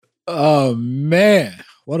Oh, man.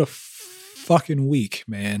 What a fucking week,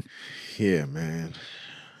 man. Yeah, man.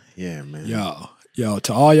 Yeah, man. Yo,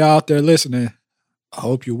 to all y'all out there listening, I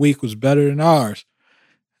hope your week was better than ours.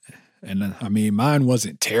 And I mean, mine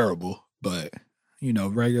wasn't terrible, but, you know,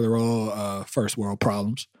 regular old first world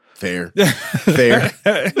problems. Fair. Fair.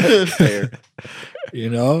 You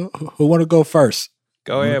know, who want to go first?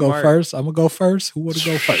 Go ahead, Mark. First? I'm going to go first. Who want to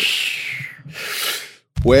go first?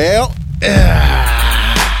 Well,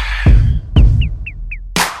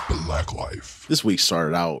 Black life. this week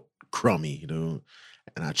started out crummy, dude.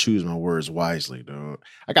 And I choose my words wisely, dude.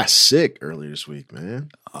 I got sick earlier this week, man.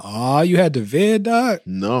 Oh, you had the vid, dog?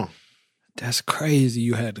 No. That's crazy.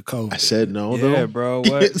 You had the COVID. I said no, Yeah, though. bro.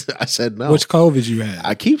 What? I said no. Which COVID you had?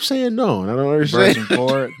 I keep saying no, and I don't understand. Version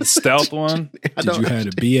 4, the stealth one. Did you have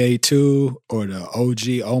the BA2 or the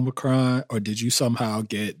OG Omicron, or did you somehow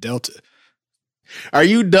get Delta? Are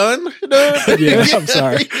you done? Yeah, I'm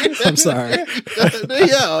sorry. I'm sorry.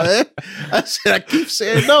 Yo, man. I said I keep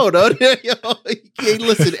saying no, though. Yo, you can't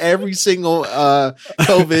listen to every single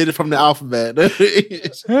COVID from the alphabet.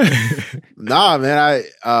 Nah, man.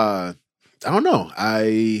 I don't know.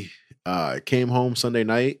 I came home Sunday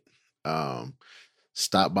night,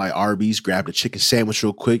 stopped by Arby's, grabbed a chicken sandwich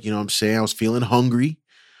real quick. You know what I'm saying? I was feeling hungry.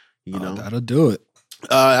 You know, that'll do it.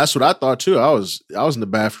 that's what I thought too. I was in the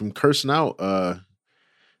bathroom cursing out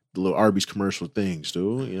the little Arby's commercial things,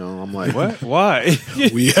 dude. You know, I'm like, What? Why?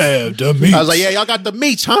 We have the meat. I was like, yeah, y'all got the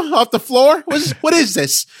meats, huh? Off the floor? What is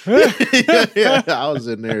this? Yeah, I was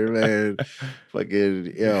in there, man.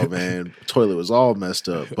 Fucking, yo, man. Toilet was all messed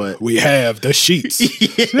up, but We have the sheets.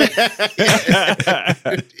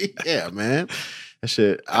 yeah, man. That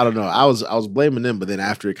shit, I don't know. I was blaming them, but then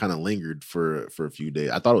after it kind of lingered for a few days.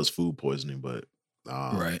 I thought it was food poisoning, but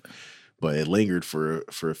Right. But it lingered for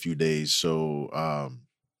a few days. So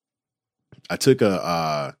I took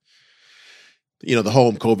the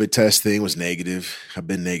home COVID test thing was negative. I've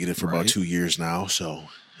been negative for about 2 years now. So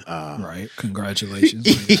Right.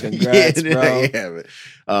 Congratulations. Congrats, bro. Yeah, but,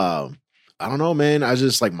 I don't know, man. I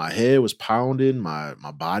just like my head was pounding. My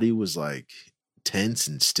body was like tense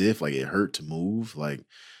and stiff. Like it hurt to move. Like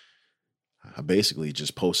I basically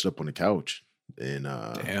just posted up on the couch and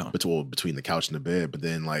between the couch and the bed. But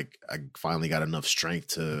then like I finally got enough strength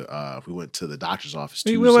to we went to the doctor's office.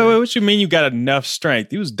 Wait, what you mean you got enough strength?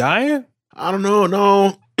 He was dying? I don't know.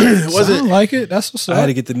 No, it wasn't Sound like it. That's what's up. I had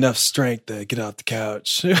to get enough strength to get off the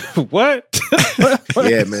couch. What?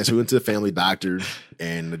 Yeah, man. So we went to the family doctor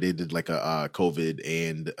and they did like a COVID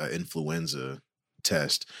and influenza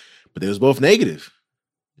test, but they was both negative.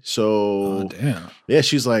 So damn. Yeah,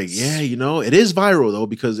 she's like, yeah, you know, it is viral though,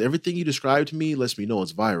 because everything you described to me lets me know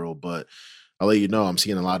it's viral, but I'll let you know I'm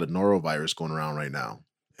seeing a lot of norovirus going around right now.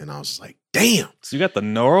 And I was like, damn. So you got the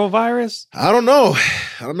norovirus? I don't know.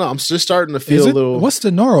 I'm just starting to feel a little. What's the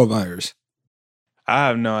norovirus? I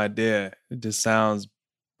have no idea. It just sounds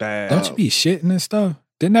bad. Don't you be shitting and stuff?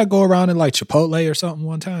 Didn't that go around in like Chipotle or something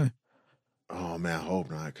one time? Oh man, I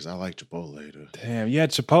hope not, because I like Chipotle. Dude. Damn, you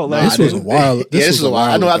had Chipotle. Nah, This was a while. This was a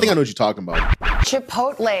while. I ago. think I know what you're talking about.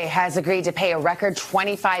 Chipotle has agreed to pay a record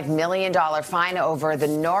 $25 million fine over the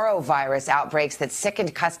norovirus outbreaks that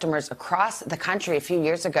sickened customers across the country a few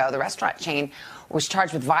years ago. The restaurant chain was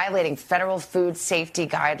charged with violating federal food safety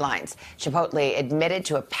guidelines. Chipotle admitted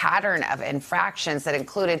to a pattern of infractions that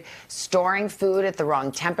included storing food at the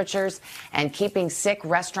wrong temperatures and keeping sick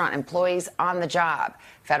restaurant employees on the job.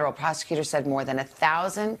 Federal prosecutors said more than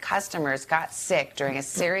 1,000 customers got sick during a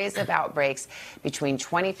series of outbreaks between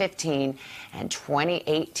 2015 and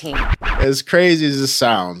 2018. As crazy as this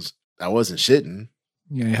sounds, I wasn't shitting.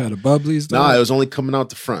 You ain't had the bubblies? No, it was only coming out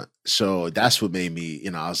the front. So that's what made me,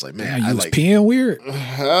 I was like, man, You I was like peeing weird?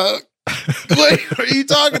 what are you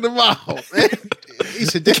talking about? Man? He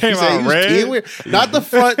said, Came out he was red? peeing weird. Not the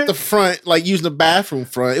front, like using the bathroom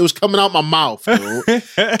front. It was coming out my mouth, dude.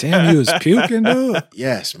 Damn, you was puking, dude?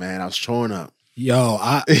 Yes, man. I was throwing up. Yo,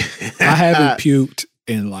 I haven't puked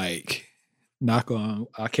in like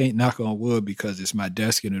I can't knock on wood because it's my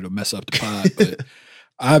desk and it'll mess up the pod, but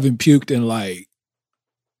I haven't puked in like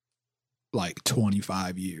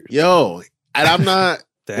 25 years. Yo, and I'm not.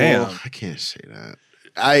 Damn. Well, I can't say that.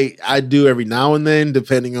 I do every now and then,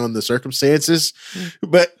 depending on the circumstances.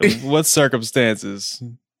 But What circumstances?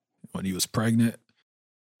 When he was pregnant.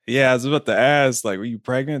 Yeah, I was about to ask, like, were you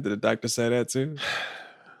pregnant? Did the doctor say that too?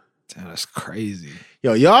 Damn, that's crazy.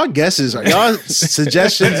 yo, y'all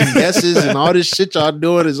suggestions and guesses and all this shit y'all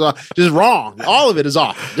doing is just wrong. All of it is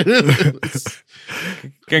off.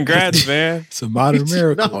 Congrats, man. It's a modern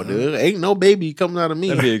miracle. No, dude, ain't no baby coming out of me.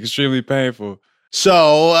 That'd be extremely painful.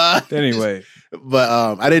 So Anyway,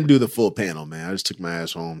 But I didn't do the full panel, man. I just took my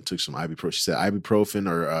ass home, took some ibuprofen. She said ibuprofen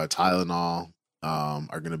or Tylenol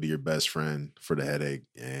are going to be your best friend for the headache.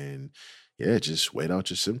 And yeah, just wait out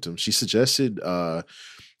your symptoms. She suggested,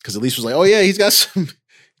 because Elise was like, oh yeah, he's got some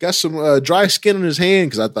dry skin on his hand.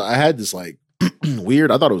 Because I thought I had this like weird,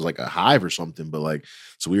 I thought it was like a hive or something, but like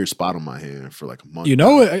it's a weird spot on my hand for like a month. You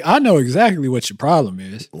know what? I know exactly what your problem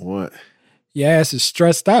is. What? Your ass is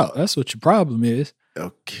stressed out. That's what your problem is.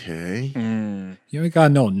 Okay. You ain't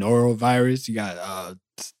got no norovirus. You got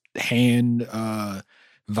hand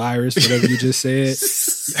virus, whatever you just said.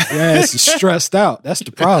 Your ass is stressed out. That's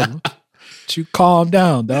the problem. But you calm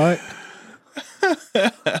down, dog.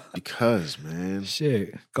 Because, man.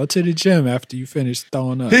 Shit. Go to the gym after you finish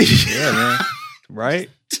throwing up. Yeah, man. Right?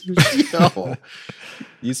 Yo.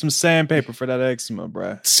 Use some sandpaper for that eczema,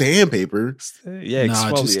 bro. Sandpaper? Yeah, Nah, just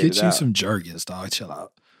exfoliate get it you out. some Jergens, dog. Chill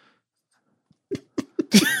out.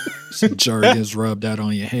 Some Jergens, rub that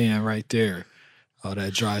on your hand right there. All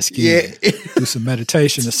that dry skin. Yeah. Do some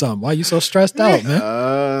meditation or something. Why you so stressed out,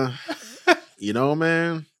 man? You know,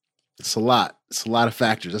 man, it's a lot. It's a lot of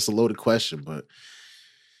factors. That's a loaded question, but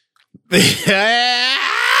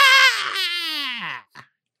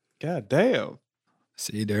God damn.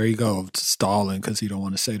 See, there you go. Stalling because he don't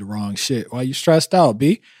want to say the wrong shit. Why you stressed out,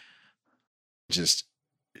 B? just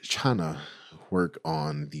trying to work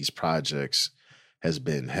on these projects has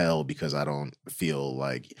been hell because I don't feel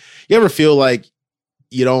like, you ever feel like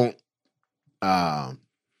you don't,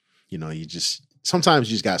 you just, sometimes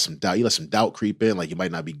you just got some doubt. You let some doubt creep in, like you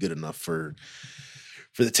might not be good enough for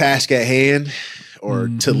the task at hand, or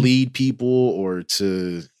to lead people, or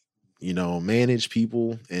to, manage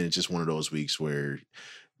people. And it's just one of those weeks where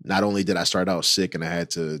not only did I start out sick and I had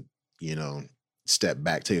to, step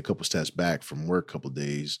back, take a couple steps back from work a couple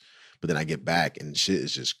days, but then I get back and shit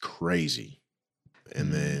is just crazy.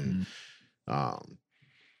 And then,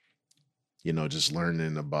 just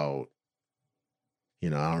learning about, I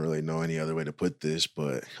don't really know any other way to put this,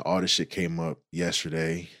 but all this shit came up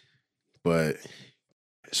yesterday. But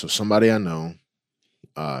so somebody I know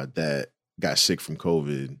that got sick from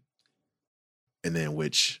COVID, and then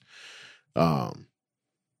which, awoke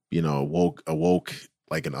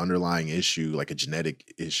like an underlying issue, like a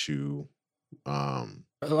genetic issue. Hold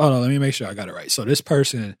on, let me make sure I got it right. So this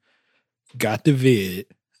person got the vid,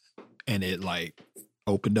 and it like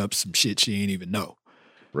opened up some shit she ain't even know.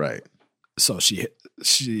 Right. So she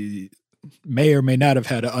may or may not have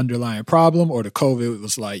had an underlying problem, or the COVID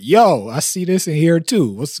was like, yo, I see this in here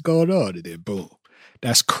too. What's going on? And then boom.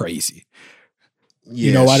 That's crazy. Yes.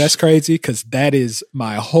 You know why that's crazy? Because that is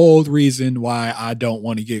my whole reason why I don't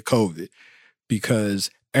want to get COVID.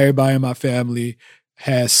 Because everybody in my family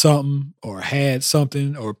has something or had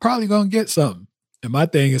something or probably going to get something. And my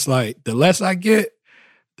thing is like, the less I get,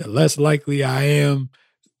 the less likely I am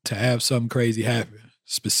to have something crazy happen,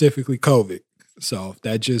 specifically COVID. So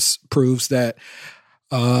that just proves that,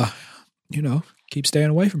 keep staying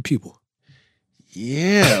away from people.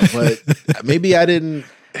 Yeah, but maybe I didn't.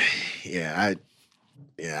 I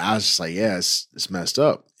was just like, it's messed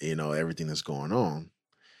up, everything that's going on.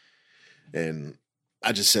 And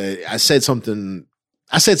I said something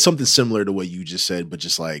similar to what you just said, but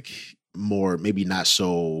just like more, maybe not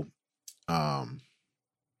so, like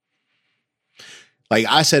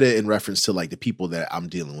I said it in reference to like the people that I'm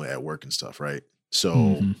dealing with at work and stuff. Right.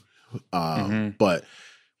 So, but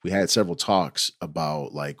we had several talks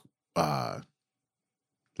about like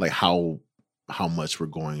how much we're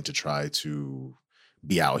going to try to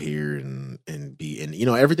be out here and be, and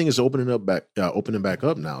everything is opening back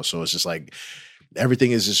up now. So it's just like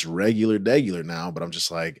everything is just regular now. But I'm just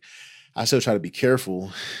like, I still try to be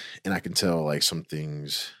careful, and I can tell like some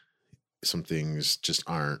things just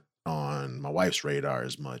aren't on my wife's radar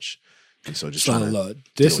as much. And so just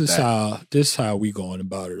this is how we going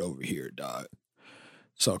about it over here, dog.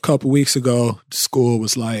 So a couple weeks ago, the school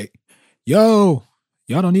was like, yo,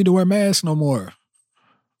 y'all don't need to wear masks no more.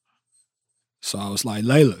 So I was like,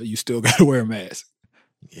 Layla, you still got to wear a mask.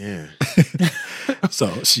 Yeah.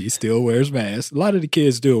 So she still wears masks. A lot of the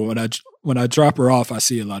kids do. When I drop her off, I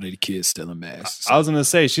see a lot of the kids still in masks. So. I was going to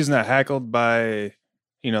say, she's not heckled by,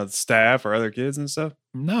 the staff or other kids and stuff?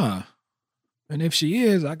 Nah. And if she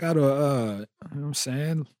is, I got to, you know what I'm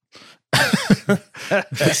saying?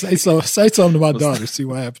 say something to my daughter, see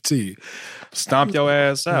what happened to you. Stomp your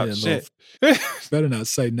ass out. Yeah, shit. Better not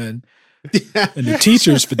say nothing. And the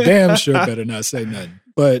teachers for damn sure better not say nothing.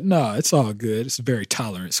 But no, it's all good. It's a very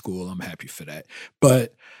tolerant school. I'm happy for that.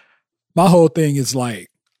 But my whole thing is like,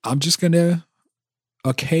 I'm just going to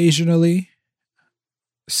occasionally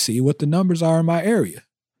see what the numbers are in my area.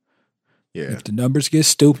 Yeah. If the numbers get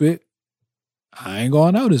stupid, I ain't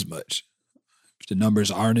going out as much. If the numbers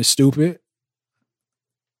aren't as stupid,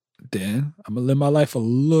 then I'm going to live my life a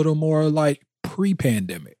little more like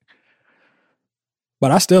pre-pandemic.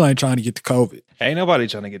 But I still ain't trying to get to COVID. Ain't nobody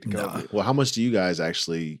trying to get to Nah. COVID. Well, how much do you guys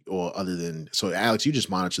actually, or other than, so Alex, you just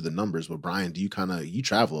monitor the numbers, but Bryan, do you you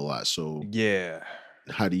travel a lot. So Yeah.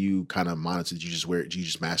 how do you kind of monitor? Do you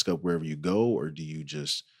just mask up wherever you go, or do you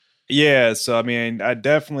just? Yeah. So, I mean, I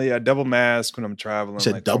double mask when I'm traveling. You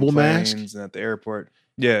said like double on mask? planes and at the airport.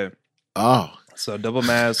 Yeah. Oh, So double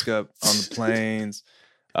mask up on the planes.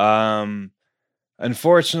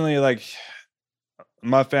 Unfortunately, like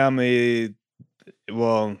my family,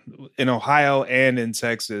 well, in Ohio and in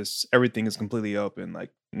Texas, everything is completely open.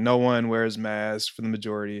 Like no one wears masks for the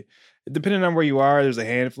majority. Depending on where you are, there's a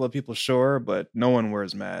handful of people, sure, but no one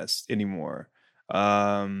wears masks anymore.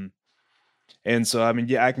 And so, I mean,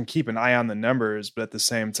 yeah, I can keep an eye on the numbers, but at the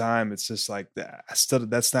same time, it's just like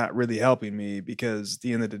that's not really helping me, because at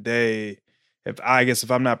the end of the day, if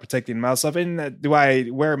I'm not protecting myself, and do I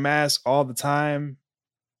wear a mask all the time?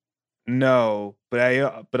 No,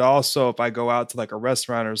 but also if I go out to like a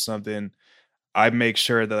restaurant or something, I make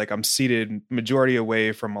sure that like I'm seated majority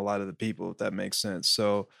away from a lot of the people, if that makes sense.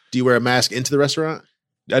 So do you wear a mask into the restaurant?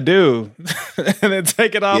 I do, and then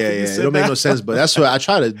take it off. Yeah, and yeah. sit It don't make down. no sense, but that's what I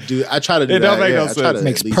try to do. I try to do It that. don't make no I try sense. to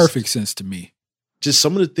Makes at least- perfect sense to me. Just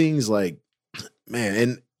some of the things, like, man,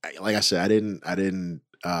 and like I said, I didn't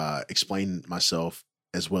explain myself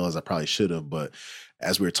as well as I probably should have, but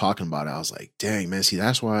as we were talking about it, I was like, dang, man,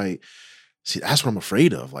 that's what I'm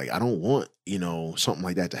afraid of. Like, I don't want, something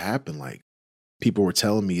like that to happen. Like, people were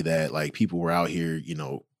telling me that like people were out here,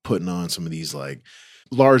 putting on some of these like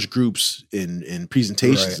large groups in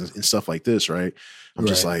presentations and stuff like this, right? I'm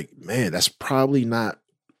just like, man, that's probably not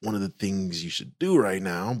one of the things you should do right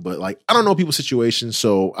now. But like, I don't know people's situations,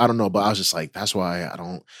 so I don't know. But I was just like, that's why I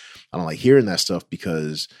don't like hearing that stuff,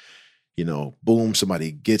 because, boom,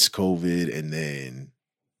 somebody gets COVID and then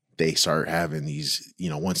they start having these,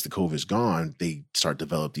 once the COVID's gone, they start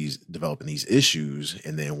developing these issues.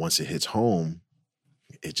 And then once it hits home,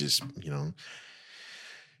 it just,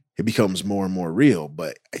 it becomes more and more real.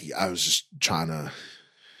 But I was just trying to,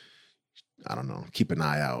 I don't know, keep an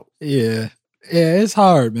eye out. Yeah. Yeah, it's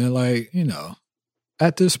hard, man. Like,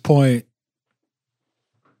 at this point,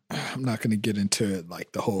 I'm not going to get into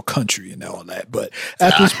like the whole country and all that, but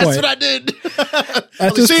at this point, that's what I did.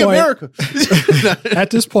 At this point, America. At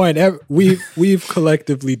this point, we've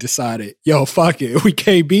collectively decided, yo, fuck it, we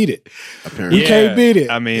can't beat it. Apparently. We can't beat it.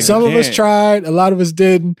 I mean, some we of us can't. tried, a lot of us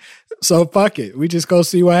didn't. So fuck it, we just go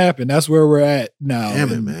see what happened. That's where we're at now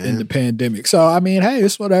in the pandemic. So I mean, hey,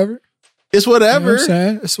 it's whatever. It's whatever. You know what I'm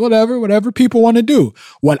saying? It's whatever people want to do.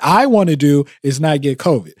 What I want to do is not get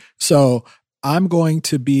COVID. So I'm going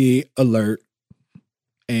to be alert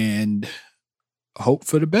and hope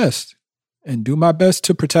for the best and do my best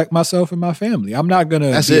to protect myself and my family. I'm not going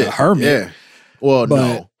to be a hermit. Yeah. Well, but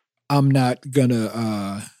no. I'm not going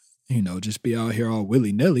to, just be out here all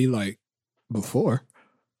willy-nilly like before.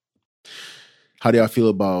 How do y'all feel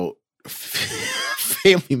about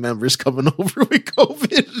family members coming over with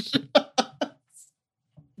COVID?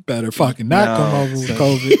 Better fucking not No. come over with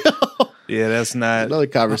COVID. Yeah, that's not. Another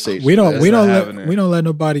conversation. We don't not happening. let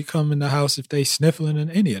nobody come in the house if they sniffling and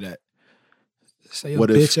any of that. Stay your What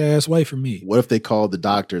if- bitch ass away from me. What if they called the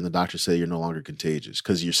doctor and the doctor said you're no longer contagious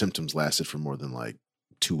because your symptoms lasted for more than like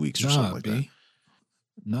 2 weeks or something like that?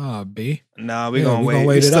 Nah, B. Nah, we Yeah, gonna we wait. gonna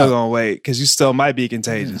wait We it still out. gonna wait, because you still might be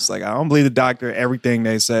contagious. Like, I don't believe the doctor everything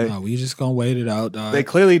they say. Nah, we just gonna wait it out, dog. They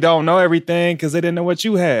clearly don't know everything because they didn't know what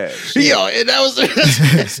you had. Yo, and that was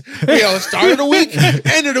start of the week,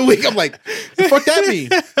 end of the week. I'm like, the fuck that mean?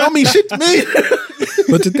 That don't mean shit to me.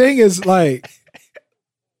 But the thing is, like,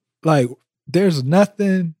 there's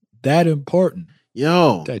nothing that important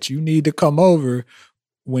Yo, that you need to come over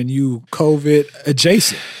when you COVID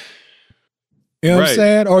adjacent. You know what I'm Right.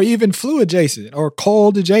 saying? Or even flu adjacent or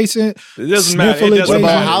cold adjacent. It doesn't matter. It Sniffle doesn't adjacent. what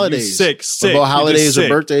about matter. holidays? You sick. What about You're holidays just or sick.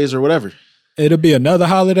 birthdays or whatever? It'll be another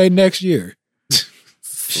holiday next year.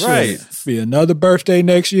 Right. Shit, be another birthday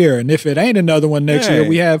next year. And if it ain't another one next year, Hey.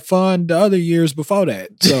 we had fun the other years before that.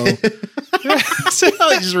 So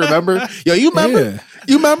I just remember. Yo, you remember? yeah,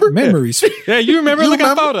 You remember? memories. Yeah, you remember? You Look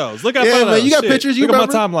remember? at photos. Look at Yeah, photos. man, you got Shit. pictures, you Look at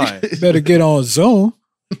my remember? timeline. Better get on Zoom.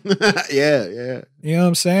 Yeah. You know what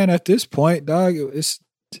I'm saying? At this point, dog, it's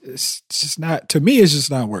just not, to me, it's just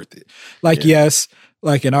not worth it. Like, yes,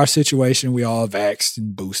 like in our situation, we all vaxxed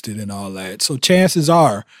and boosted and all that. So chances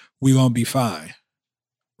are we gonna be fine.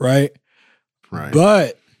 Right? Right.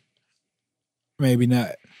 But maybe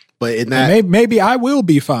not. But in And that maybe I will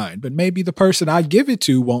be fine, but maybe the person I give it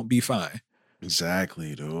to won't be fine.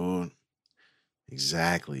 exactly, dude.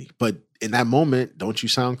 Exactly. But in that moment, don't you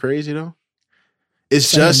sound crazy though? It's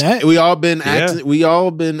Saying just that? we all been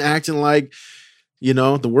acting like, you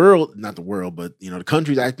know, not the world, but you know, the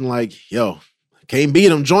country's acting like, yo, can't beat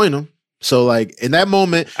them, join them. So like in that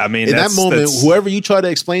moment, whoever you try to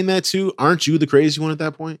explain that to, aren't you the crazy one at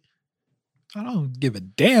that point? I don't give a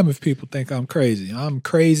damn if people think I'm crazy. I'm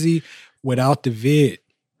crazy without the vid.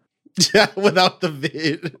 Without the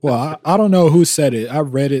vid. Well, I don't know who said it. I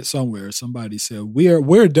read it somewhere. Somebody said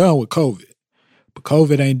we're done with COVID, but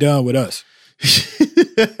COVID ain't done with us.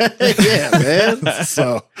 Yeah, man.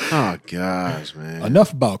 So, oh gosh, man.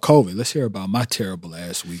 Enough about COVID. Let's hear about my terrible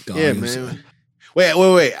ass week, dog. Yeah, man.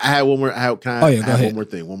 Wait. I had one more. Go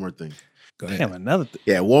ahead. One more thing. Go ahead. Damn, another thing.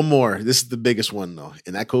 Yeah, one more. This is the biggest one though,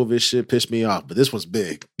 and that COVID shit pissed me off. But this one's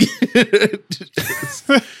big.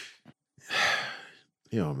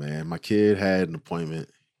 Yo, man, my kid had an appointment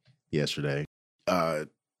yesterday.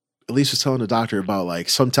 Elise was telling the doctor about like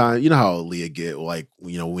sometimes, you know how Leah get like,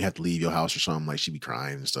 you know, when we have to leave your house or something, like she be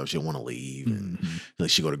crying and stuff. She don't want to leave, and like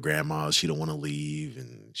she go to grandma's, she don't want to leave,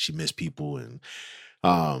 and she miss people, and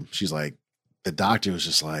she's like, the doctor was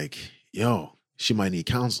just like, yo, she might need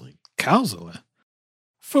counseling. Counseling?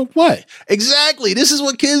 For what? Exactly. This is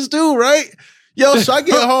what kids do, right? Yo, so I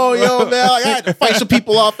get home, yo, man, like, I had to fight some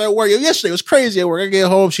people off at work. Yo, yesterday was crazy at work. I get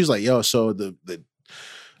home, she's like, yo, so the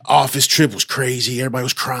office trip was crazy. Everybody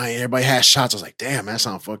was crying. Everybody had shots. I was like, damn, that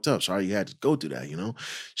sounds fucked up. Sorry you had to go through that, you know?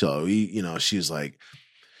 So, she was like,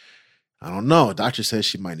 I don't know. Doctor says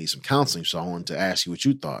she might need some counseling, so I wanted to ask you what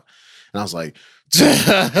you thought. And I was like,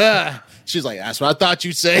 she's like, that's what I thought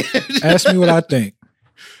you'd say. Ask me what I think.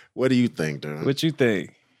 What do you think, dude? What you think?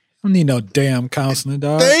 I don't need no damn counseling,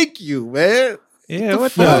 dog. Thank you, man. Yeah,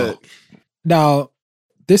 what No. the? Now,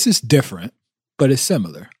 this is different, but it's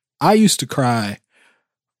similar. I used to cry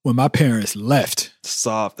when my parents left.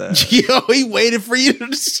 Soft ass. Yo, he waited for you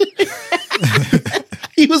to say.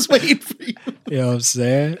 He was waiting for you. You know what I'm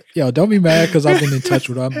saying? Yo, don't be mad because I've been in touch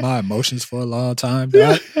with my emotions for a long time,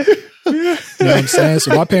 dog. You know what I'm saying?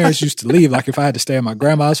 So my parents used to leave. Like if I had to stay at my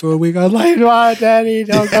grandma's for a week, I was like, why, daddy,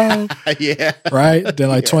 don't go. Yeah. Right? Then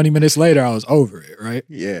like 20 minutes later, I was over it, right?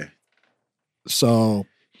 Yeah. So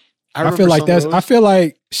I feel like I feel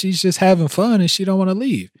like she's just having fun and she don't want to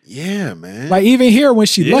leave. Yeah, man. Like even here when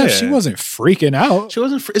she left, she wasn't freaking out. She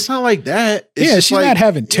wasn't. It's not like that. She's not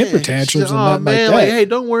having temper tantrums and nothing like that. Like, hey,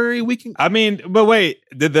 don't worry, we can. I mean, but wait,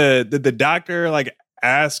 did the doctor like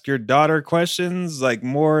ask your daughter questions like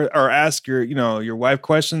more, or ask your wife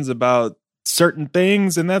questions about certain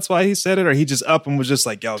things, and that's why he said it, or he just up and was just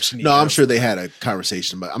like, yo, she needs. No, I'm sure they had a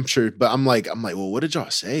conversation, but I'm like, well, what did y'all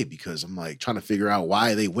say? Because I'm like trying to figure out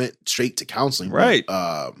why they went straight to counseling, right?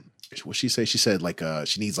 But, what she say? She said like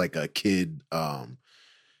she needs like a kid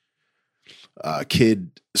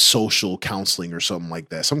social counseling or something like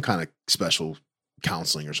that, some kind of special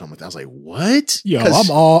counseling or something like that. I was like, what? Yo,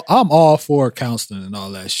 I'm all for counseling and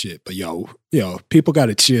all that shit, but yo, people got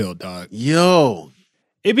to chill, dog. Yo,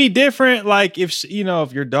 it'd be different, like if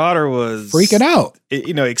if your daughter was freaking out,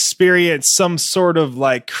 experienced some sort of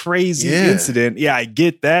like crazy incident. Yeah, I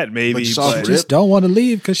get that maybe, but just don't want to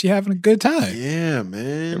leave because she's having a good time. Yeah,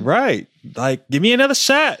 man. Right? Like, give me another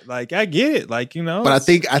shot. Like, I get it. Like, But I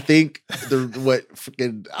think I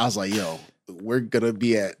was like, yo, we're gonna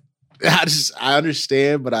be at. I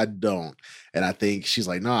understand, but I don't. And I think she's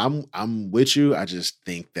like, no, I'm with you. I just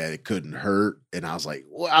think that it couldn't hurt. And I was like,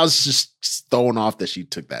 well, I was just thrown off that she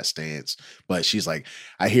took that stance. But she's like,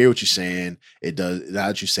 I hear what you're saying. It does. Now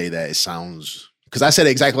that you say that, it sounds, because I said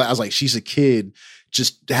it exactly. I was like, she's a kid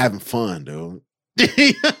just having fun, dude.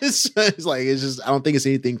 It's like, it's just, I don't think it's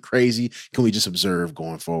anything crazy. Can we just observe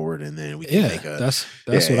going forward, and then we can make a. That's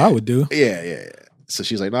what I would do. Yeah. So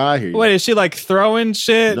she's like, I hear you. Wait, is she like throwing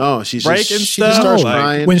shit? No, she's breaking stuff. She just starts like,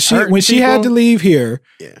 crying. When she had to leave here,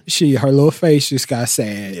 yeah, her little face just got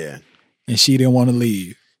sad. Yeah. And she didn't want to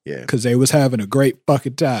leave. Yeah. Because they was having a great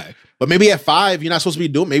fucking time. But maybe at 5, you're not supposed to be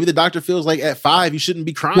doing. Maybe the doctor feels like at 5 you shouldn't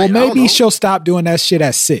be crying. Well, maybe she'll stop doing that shit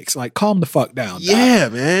at 6. Like, calm the fuck down. Yeah,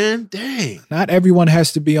 man. Dang. Not everyone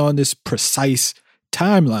has to be on this precise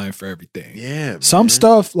timeline for everything. Yeah. Some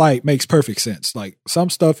stuff like makes perfect sense. Like some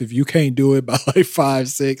stuff, if you can't do it by like 5,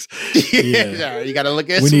 6, you got to look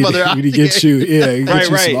at some other options. We need to get you,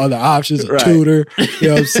 some other options, a tutor. You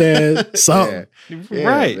know what I'm saying? Something. Yeah,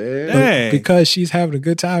 right. But because she's having a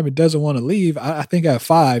good time and doesn't want to leave, I think at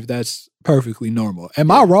 5, that's perfectly normal. Am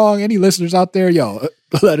I wrong? Any listeners out there? Yo,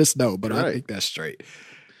 let us know. But I think that's straight.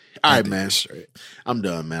 All right, man. Straight. I'm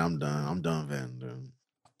done, man. I'm done, Van.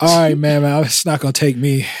 All right, man. It's not gonna take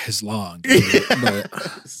me as long, but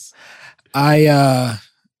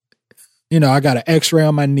I got an x-ray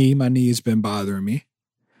on my knee. My knee has been bothering me.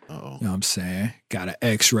 Uh-oh. You know what I'm saying? Got an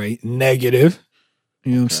x-ray negative.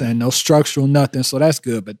 You know what I'm saying? No structural, nothing. So that's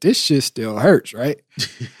good. But this shit still hurts, right?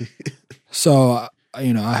 So, I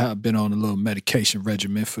have been on a little medication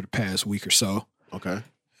regimen for the past week or so. Okay.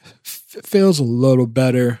 It feels a little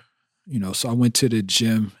better. So I went to the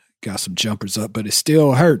gym, got some jumpers up, but it's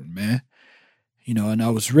still hurting, man. And I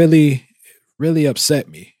was really, really upset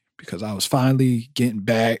me because I was finally getting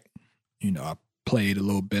back. I played a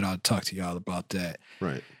little bit. I'll talk to y'all about that.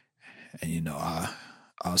 Right. And,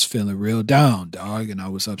 I was feeling real down, dog, and I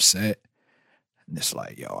was upset. And it's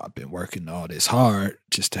like, I've been working all this hard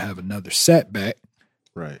just to have another setback.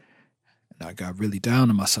 Right. And I got really down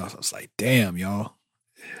on myself. I was like, damn, y'all,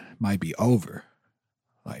 it might be over.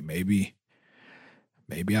 Like maybe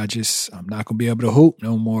I'm not gonna be able to hoop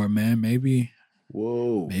no more, man. Maybe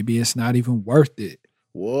it's not even worth it.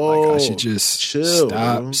 Whoa. Like I should just chill,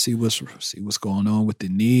 stop, bro. see what's going on with the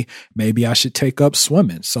knee. Maybe I should take up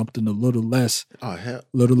swimming, something a little less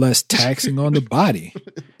taxing on the body.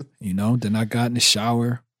 Then I got in the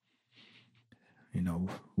shower,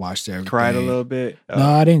 watched everything. Cried a little bit. No,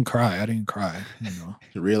 I didn't cry.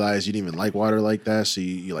 You realized you didn't even like water like that, so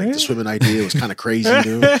you like the swimming idea was kind of crazy,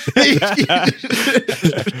 dude.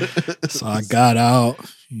 So I got out,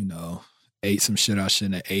 ate some shit I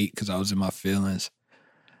shouldn't have ate because I was in my feelings.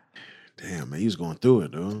 Damn, man, he was going through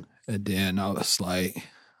it, dude. And then I was like,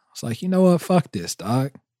 you know what? Fuck this,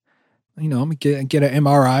 dog. I'm gonna get an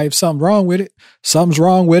MRI. If something's wrong with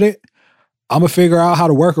it, I'm gonna figure out how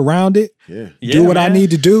to work around it. Yeah. Do what I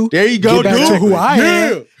need to do. There you go, get back to who I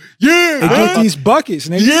am. Yeah, and get these buckets.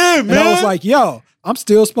 Nigga. Yeah, man. And I was like, I'm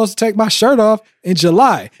still supposed to take my shirt off in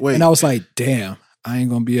July. Wait. And I was like, damn, I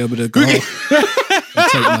ain't gonna be able to go and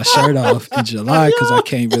take my shirt off in July because I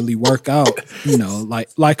can't really work out,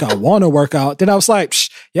 like I want to work out. Then I was like,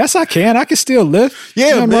 yes, I can. I can still lift.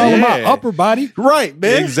 Yeah, Nothing man. wrong with my upper body. Right,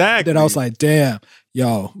 man. Exactly. Then I was like, damn,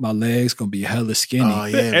 my legs gonna be hella skinny. Oh,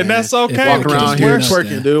 yeah, and man. that's okay. Walk Walking around here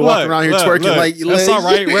twerking, dude. Walking around here twerking like your legs. That's all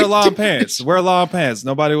right. Wear long pants. Wear long pants.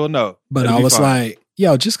 Nobody will know. But It'll I be was fine.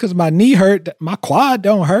 like, just because my knee hurt, my quad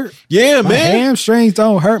don't hurt. Yeah, My man. hamstrings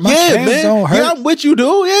don't hurt. My calves don't hurt. Yeah, I'm with you,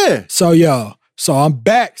 dude. Yeah. So I'm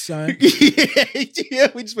back, son. Yeah,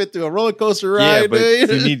 we just went through a roller coaster ride. Yeah, but dude.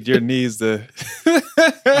 you need your knees to.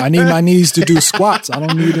 I need my knees to do squats. I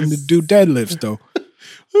don't need them to do deadlifts, though.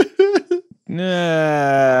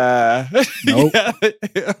 Nah. Nope.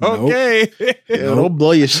 Okay. Yeah, don't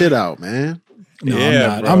blow your shit out, man. No,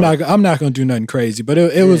 Yeah, I'm bro. not. I'm not gonna do nothing crazy. But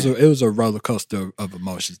it was a roller coaster of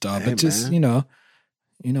emotions, dog. Hey, but just man.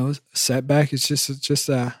 setback is just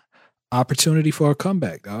a opportunity for a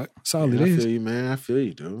comeback, dog. That's all it I is. feel you, man. I feel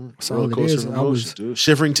you, dude. That's Roller all it coaster is. of I was- emotions, dude.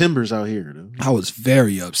 Shivering timbers out here, dude. I was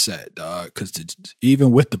very upset, dog, because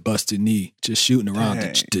even with the busted knee, just shooting around,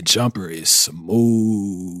 Dang. the jumper is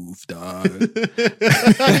smooth, dog.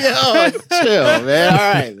 Yo, chill, man.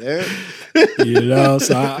 All right, man.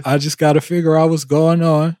 So I just got to figure out what's going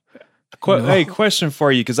on. No. Hey, question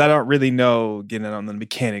for you, because I don't really know getting on the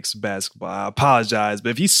mechanics of basketball. I apologize, but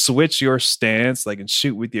if you switch your stance, like and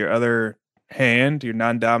shoot with your other hand, you're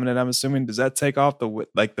non-dominant. I'm assuming. Does that take off the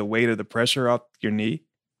weight or the pressure off your knee?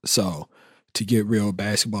 So to get real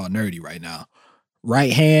basketball nerdy right now,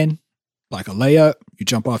 right hand, like a layup, you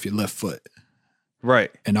jump off your left foot,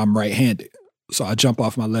 Right. and I'm right-handed, so I jump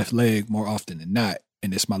off my left leg more often than not,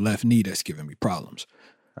 and it's my left knee that's giving me problems.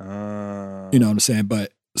 You know what I'm saying?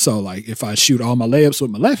 But so like if I shoot all my layups with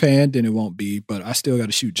my left hand, then it won't be, but I still got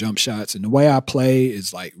to shoot jump shots. And the way I play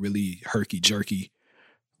is like really herky jerky.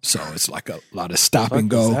 So it's like a lot of stop and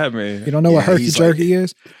go. What does that mean? You don't know what Yeah, herky he's jerky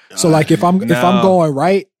is? So like if I'm No. going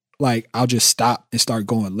right, like I'll just stop and start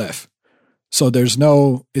going left. So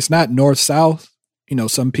it's not north south.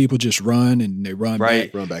 Some people just run and they run Right.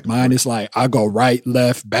 back. Run back. and Mine forth. is like I go right,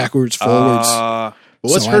 left, backwards, forwards. But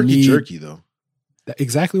what's so I herky need- jerky though?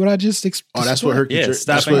 Exactly what I just explained. Oh, that's what herky Yeah, jerky.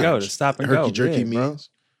 stop that's and what go. Stop and herky go. jerky Yeah, bro. means.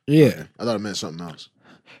 Yeah. Okay. I thought it meant something else.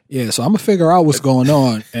 Yeah, so I'm gonna figure out what's going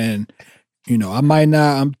on, and I might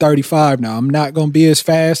not. I'm 35 now. I'm not gonna be as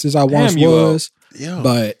fast as I once you will. was, Yo,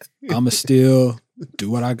 but I'm gonna still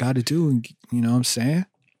do what I got to do, and you know what I'm saying.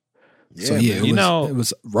 So yeah, man. it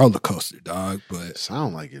was a roller coaster, dog. But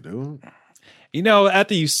Sound like it, dude.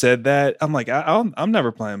 After you said that, I'm like, I'm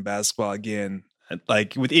never playing basketball again.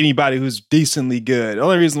 Like with anybody who's decently good. The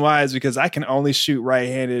only reason why is because I can only shoot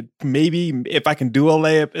right-handed. Maybe if I can do a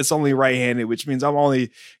layup, it's only right-handed, which means I'm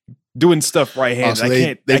only doing stuff right-handed. So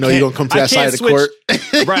they know you're gonna come to that side of the court.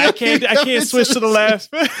 Right, I can't switch to the left.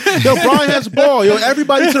 Yo, Bryan has the ball. Yo,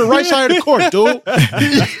 everybody to the right side of the court, dude.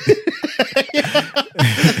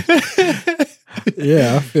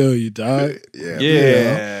 Yeah, I feel you, dog.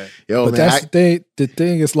 Yeah. Yo, But man, that's the thing. The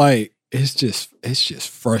thing is like it's just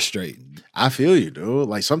frustrating. I feel you, dude.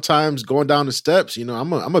 Like sometimes going down the steps, you know,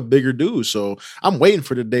 I'm a bigger dude, so I'm waiting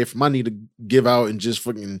for the day for my knee to give out and just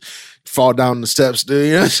fucking fall down the steps, dude.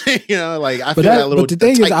 You know what I'm saying? You know, like I feel that little. But the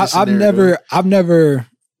thing is, I've never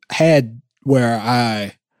had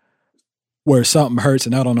where something hurts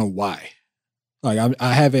and I don't know why. Like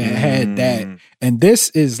I haven't had that, and this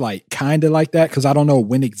is like kind of like that because I don't know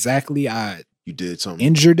when exactly you did something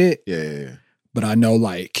injured it. Yeah. But I know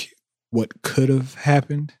like what could have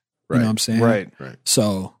happened. Right. You know what I'm saying? Right.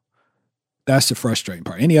 So that's the frustrating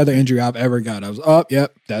part. Any other injury I've ever got, I was, oh,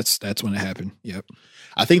 yep, that's when it happened. Yep.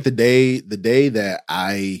 I think the day that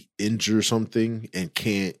I injure something and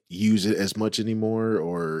can't use it as much anymore,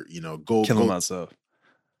 or you know, killing myself.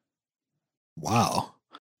 Wow.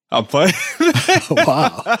 I'm playing.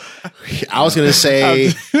 Wow. I was gonna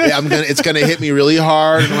say it's gonna hit me really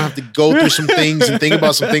hard. I'm gonna have to go through some things and think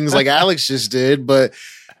about some things like Alex just did, but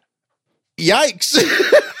yikes.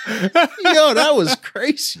 Yo, that was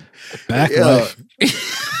crazy. Back life.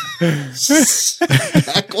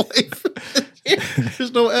 Back life.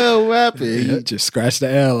 There's no L. What happened? Yeah, just scratched the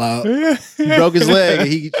L out. He broke his leg and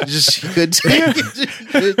he couldn't take it. He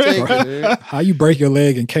couldn't take it, man. How you break your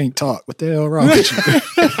leg and can't talk? What the hell wrong with you?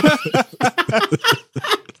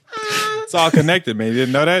 It's all connected, man. You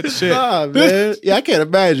didn't know that shit. Nah, man. Yeah, I can't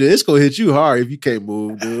imagine. It's gonna hit you hard if you can't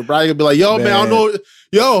move, dude. Bryan gonna be like, yo, man, I don't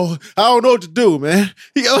know what to do, man.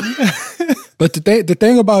 But the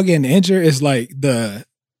thing about getting injured is like the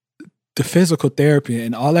physical therapy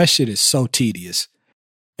and all that shit is so tedious.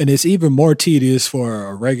 And it's even more tedious for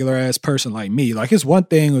a regular ass person like me. Like it's one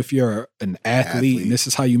thing if you're an athlete and this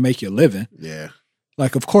is how you make your living. Yeah.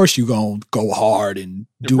 Like, of course you gonna go hard and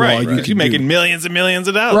do all you can do. You're making millions and millions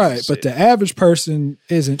of dollars. Right. But the average person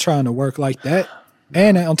isn't trying to work like that.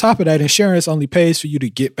 And on top of that, insurance only pays for you to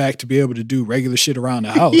get back to be able to do regular shit around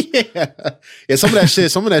the house. Yeah. Some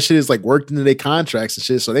of that shit is like worked into their contracts and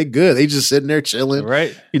shit. So they good. They just sitting there chilling.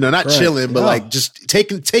 Right. You know, not chilling, but like just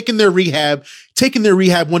taking their rehab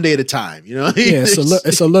one day at a time. You know? Yeah,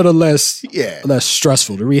 it's a little less less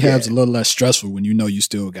stressful. The rehab's a little less stressful when you know you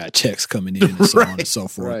still got checks coming in and so on and so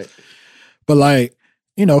forth. Right. But like,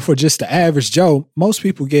 you know, for just the average Joe, most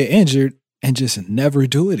people get injured and just never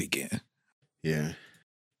do it again. Yeah.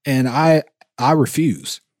 And I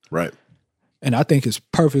refuse. Right. And I think it's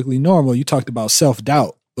perfectly normal. You talked about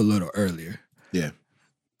self-doubt a little earlier. Yeah.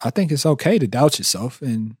 I think it's okay to doubt yourself,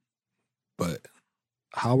 but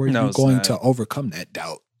how are you going to overcome that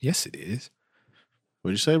doubt? Yes, it is.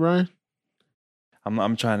 What'd you say, Bryan?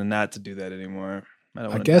 I'm trying not to do that anymore.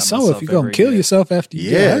 I guess so. If you're gonna kill yourself after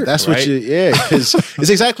you get hurt, that's what because it's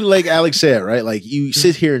exactly like Alex said, right? Like you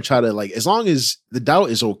sit here and try to like, as long as the doubt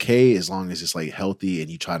is okay, as long as it's like healthy and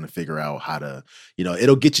you trying to figure out how to, you know,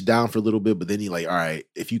 it'll get you down for a little bit, but then you like, all right,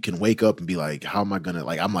 if you can wake up and be like, how am I gonna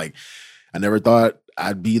I'm like, I never thought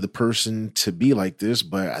I'd be the person to be like this,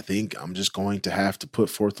 but I think I'm just going to have to put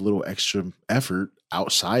forth a little extra effort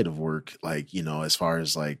outside of work, like, you know, as far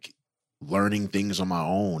as like learning things on my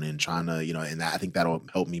own and trying to, you know, and I think that'll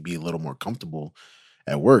help me be a little more comfortable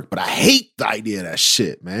at work. But I hate the idea of that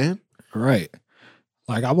shit, man. Right.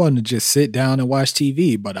 Like I want to just sit down and watch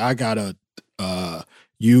TV, but I gotta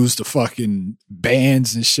use the fucking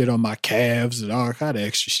bands and shit on my calves and all kind of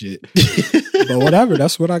extra shit. But whatever,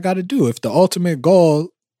 that's what I gotta do. If the ultimate goal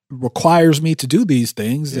requires me to do these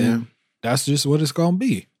things, then that's just what it's gonna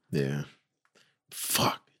be. Yeah.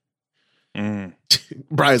 Fuck.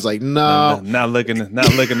 Bryan's like, no, not looking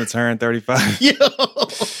to turn 35. Yo.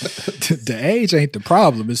 The age ain't the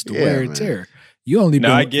problem; it's the wear and tear. You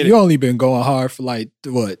only been going hard for like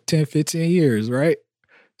what 10, 15 years, right?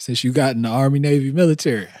 Since you got in the Army, Navy,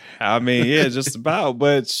 military. I mean, yeah, just about.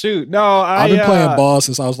 But shoot, no, I've been playing ball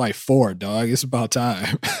since I was like 4, dog. It's about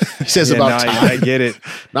time. He says about time. I get it.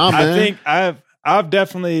 Nah, man. I think I've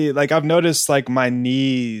definitely I've noticed like my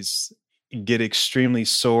knees get extremely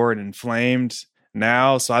sore and inflamed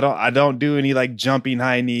now, so I don't do any like jumping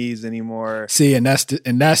high knees anymore. See, and that's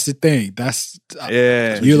the thing.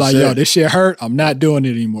 Yeah. You're like, yo, this shit hurt. I'm not doing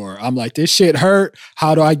it anymore. I'm like, this shit hurt.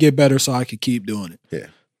 How do I get better so I can keep doing it? Yeah.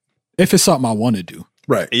 If it's something I want to do.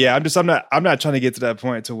 Right. Yeah. I'm not trying to get to that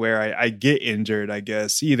point to where I get injured, I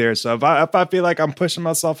guess, either. So if I feel like I'm pushing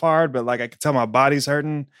myself hard, but like I can tell my body's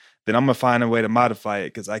hurting, then I'm gonna find a way to modify it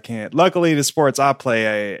because I can't. Luckily, the sports I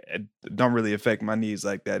play I don't really affect my knees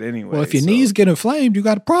like that anyway. Well, if your knees get inflamed, you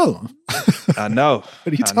got a problem. I know.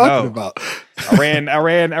 What are you talking about? I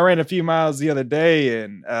ran a few miles the other day,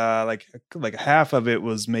 and like half of it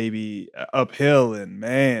was maybe uphill. And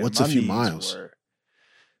man, what's a few miles?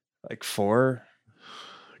 Like 4.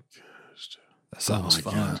 Sounds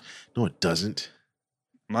fun. God. No, it doesn't.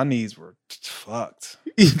 My knees were fucked.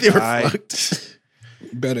 They were fucked.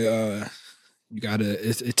 Better, you gotta.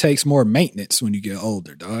 It takes more maintenance when you get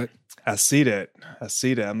older, dog. I see that.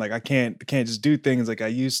 I'm like, I can't just do things like I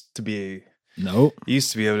used to be Nope. able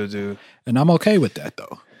to do. And I'm okay with that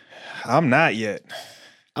though. I'm not yet.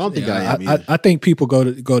 I don't think I am either. I think people go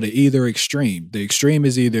to either extreme. The extreme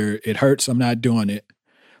is either it hurts, I'm not doing it,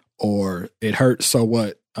 or it hurts, so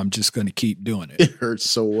what? I'm just going to keep doing it. It hurts,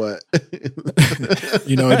 so what?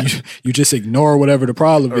 You just ignore whatever the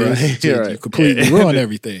problem is. You completely ruin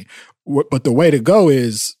everything. But the way to go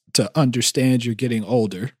is to understand you're getting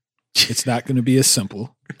older. It's not going to be as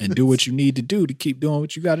simple, and do what you need to do to keep doing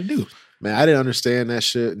what you got to do. Man, I didn't understand that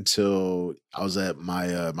shit until I was at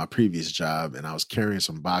my previous job, and I was carrying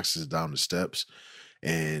some boxes down the steps,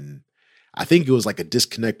 and I think it was like a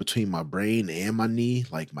disconnect between my brain and my knee.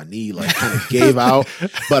 Like my knee like kind of gave out,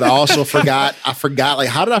 but I also forgot. Like,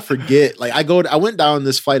 how did I forget? Like I went down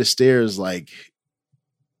this flight of stairs like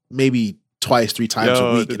maybe twice, 3 times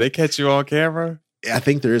a week. Did they catch you on camera? I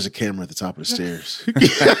think there is a camera at the top of the stairs.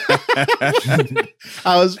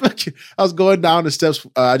 I was going down the steps.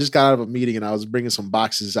 I just got out of a meeting and I was bringing some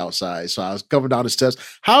boxes outside. So I was coming down the steps.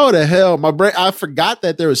 How the hell? My brain, I forgot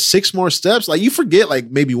that there was 6 more steps. Like you forget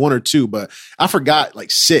like maybe 1 or 2, but I forgot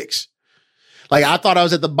like 6. Like I thought I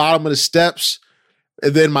was at the bottom of the steps.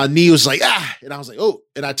 And then my knee was like, and I was like, oh,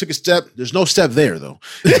 and I took a step. There's no step there though.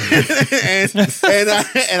 and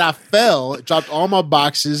I fell, dropped all my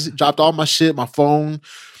boxes, dropped all my shit, my phone.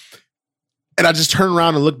 And I just turned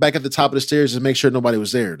around and looked back at the top of the stairs to make sure nobody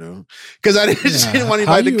was there, though. Because I didn't want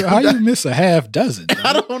anybody to come How down. you miss a half dozen?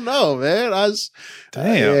 I don't know, man.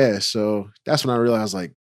 Damn. Yeah, so that's when I realized,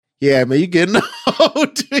 like, yeah, man, you getting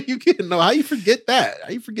old. You getting old. How you forget that? How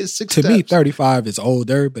you forget 6 To steps? me, 35 is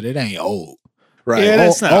older, but it ain't old. Right. Yeah,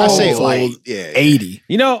 that's not I old. say like 80.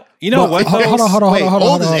 You know Well, what? hold on. Wait,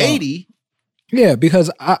 old is 80. Yeah, because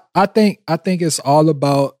I think it's all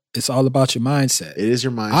about your mindset. It is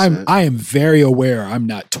your mindset. I am very aware I'm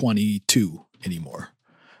not 22 anymore.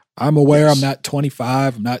 I'm aware I'm not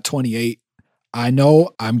 25, I'm not 28. I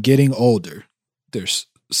know I'm getting older. There's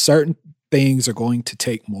certain things are going to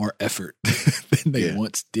take more effort than they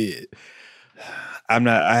once did. I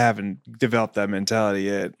haven't developed that mentality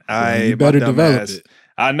yet. You better develop it.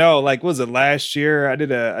 I know, like, was it last year? I did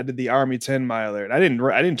the Army 10 miler, and I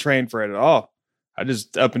didn't train for it at all. I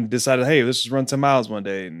just up and decided, hey, let's just run 10 miles one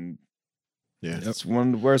day, and it's one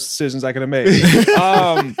of the worst decisions I could have made.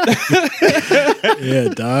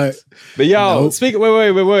 Yeah, dog. But yo,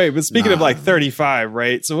 wait. But speaking of like 35,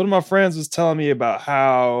 right? So one of my friends was telling me about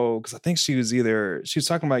how, because I think she was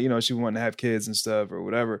talking about, she wanted to have kids and stuff or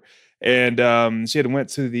whatever. And she had went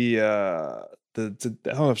to I don't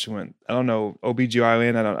know if she went, I don't know,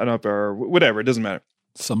 OBGYN, I don't know if, or whatever, it doesn't matter.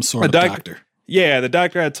 Some sort of doctor. Yeah, the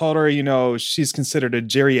doctor had told her, she's considered a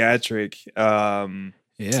geriatric.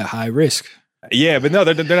 High risk. Yeah, but no,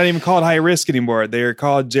 they're not even called high risk anymore. They're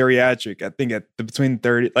called geriatric. I think at between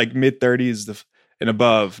 30, like mid 30s and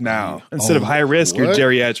above now. Instead of high risk, you're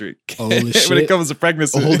geriatric. When it comes to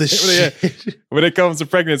pregnancy. When it comes to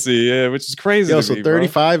pregnancy, yeah, which is crazy. Yo, so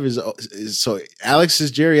 35 is so Alex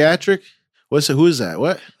is geriatric? Who is that?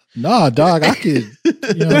 What? Nah, dog, I could, you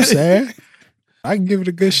know what I'm saying? I can give it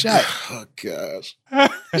a good shot. Oh gosh.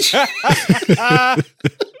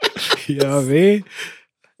 You know what I mean?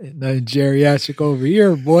 Nothing geriatric over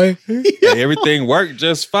here, boy. Hey, everything worked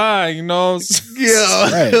just fine, Yo,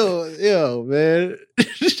 man.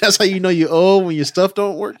 That's how you know you're old, when your stuff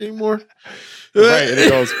don't work anymore. Right, and it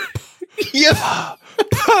goes. Yeah.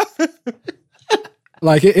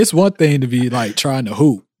 Like it's one thing to be like trying to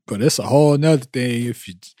hoop, but it's a whole nother thing if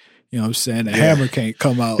you know what I'm saying, the hammer can't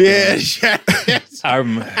come out. Yeah.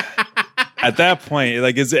 At that point,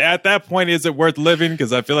 like, is it worth living?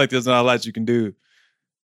 Because I feel like there's not a lot you can do.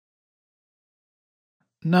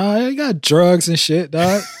 Nah, you got drugs and shit,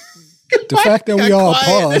 dog. The fact that we all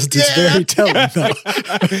paused is very telling. Though.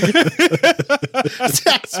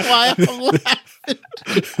 That's why I'm laughing.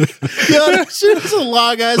 Yo, that shit is a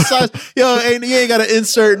long ass silence. Yo, you ain't got to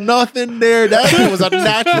insert nothing there. That was a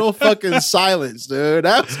natural fucking silence, dude.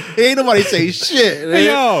 Ain't nobody say shit. Hey,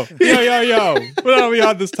 yo. Well, we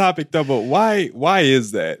on this topic though, but why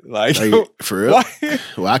is that? Like, for real? Why?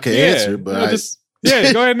 Well, I can answer, but go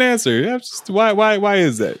ahead and answer. Yeah, just why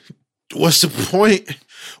is that? What's the point?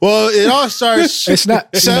 Well, it all starts. It's not.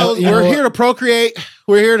 We're here to procreate.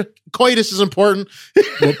 We're here to coitus is important.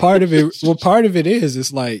 Well, part of it is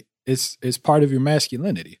it's like it's part of your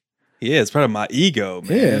masculinity. Yeah, it's part of my ego,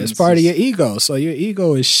 man. Yeah, it's part of your ego. So your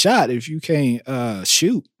ego is shot if you can't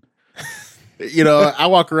shoot. You know, I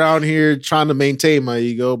walk around here trying to maintain my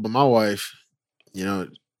ego, but my wife, you know,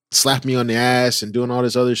 slap me on the ass and doing all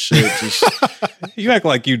this other shit. Just, You act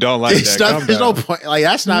like you don't like that. there's no point. Like,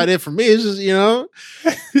 that's not it for me. It's just, you know,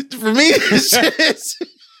 for me,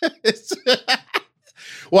 it's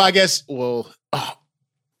well, I guess, yeah.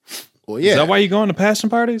 Is that why you going to passion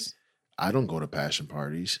parties? I don't go to passion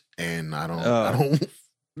parties, and I don't.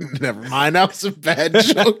 Never mind. That was a bad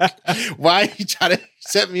joke. Why you try to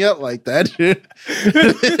set me up like that?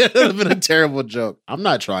 It would have been a terrible joke. I'm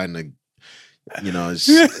not trying to. You know,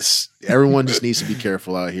 everyone just needs to be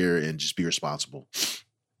careful out here and just be responsible.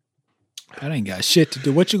 That ain't got shit to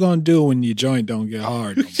do. What you gonna do when your joint don't get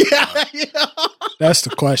hard? No more? Yeah. That's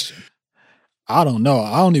the question. I don't know.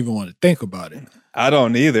 I don't even want to think about it. I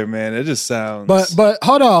don't either, man. It just sounds. But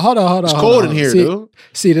hold on. It's cold in here, dude.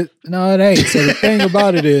 No, it ain't. So the thing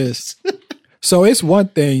about it is, so it's one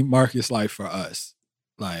thing, Marcus, like for us,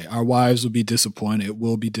 like our wives will be disappointed,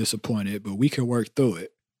 we'll be disappointed, but we can work through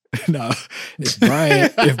it. No, if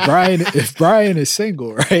Bryan is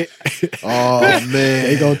single, right? Oh man,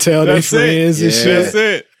 they gonna tell their friends and shit. That's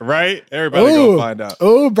it, right? Everybody gonna find out.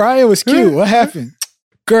 Oh, Bryan was cute. What happened,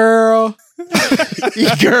 girl?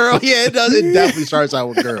 Girl, yeah, it does. It definitely starts out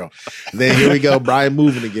with girl. Then here we go, Bryan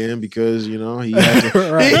moving again because you know he has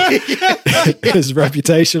his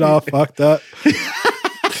reputation all fucked up.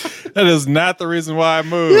 That is not the reason why I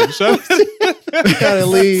moved. I gotta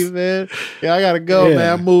leave, man. Yeah, I gotta go,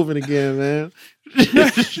 man. I'm moving again, man.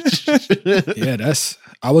 Yeah,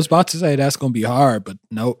 I was about to say that's gonna be hard, but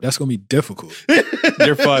nope, that's gonna be difficult.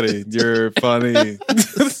 You're funny. You're funny.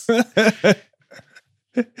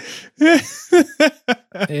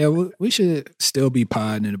 Yeah, we should still be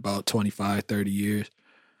podding in about 25, 30 years.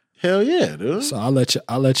 Hell yeah, dude. So I'll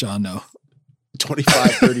let y'all know.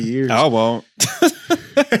 25, 30 years. I won't.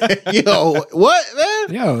 Yo, what,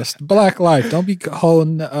 man? Yo, it's Black life. Don't be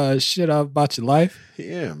holding shit up about your life.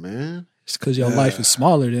 Yeah, man. It's because your life is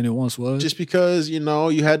smaller than it once was. Just because, you know,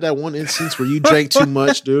 you had that one instance where you drank too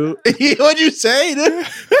much, dude. What'd you say, dude?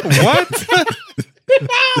 What?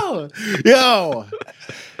 Yo.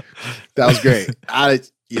 That was great.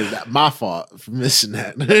 My fault for missing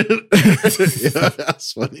that. Yeah,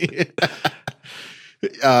 that's funny.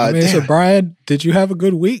 I mean, so Bryan, did you have a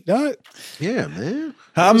good week, dog? Yeah, man.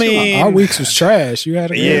 I mean, our weeks was trash. You had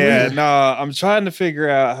a good week. No, I'm trying to figure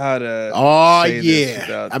out how to. Oh, say yeah. this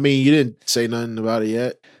without- I mean, you didn't say nothing about it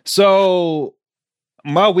yet. So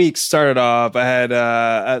my week started off. I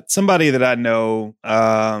had somebody that I know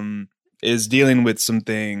is dealing with some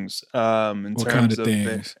things in What terms kind of of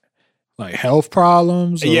things? Like health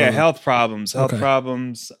problems? Yeah, or- health problems. Okay.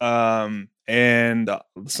 And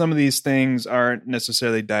some of these things aren't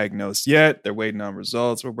necessarily diagnosed yet. They're waiting on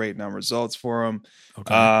results. We're waiting on results for them.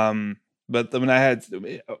 Okay. But when I had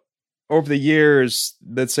over the years,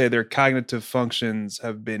 let's say their cognitive functions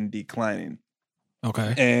have been declining.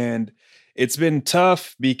 Okay. And it's been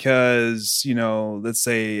tough because, you know, let's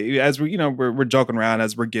say as we're joking around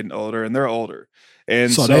as we're getting older and they're older.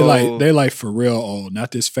 And so they like for real old,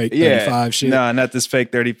 not this fake 35 shit. No, not this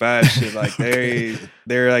fake 35 shit. Like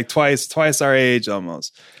they're like twice our age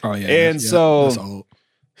almost. Oh yeah. And so that's old.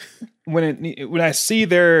 when I see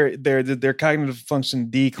their cognitive function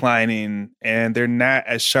declining and they're not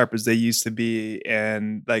as sharp as they used to be,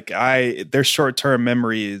 and like their short-term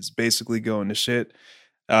memory is basically going to shit.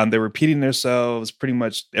 They're repeating themselves pretty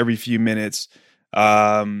much every few minutes.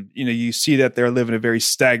 You see that they're living a very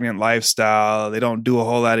stagnant lifestyle. They don't do a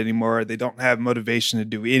whole lot anymore. They don't have motivation to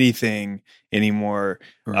do anything anymore.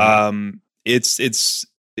 Right.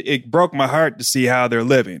 It broke my heart to see how they're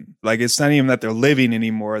living. Like, it's not even that they're living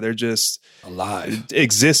anymore. They're just alive,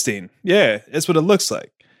 existing. Yeah, that's what it looks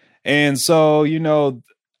like. And so, you know,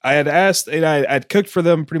 I had asked, and I'd cooked for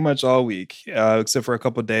them pretty much all week, except for a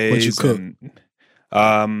couple of days. What'd you cook?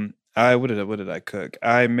 What did I cook?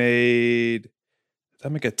 I make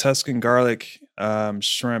a Tuscan garlic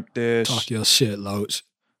shrimp dish. Talk your shit, Loach.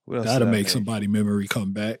 What else That'll did I make somebody memory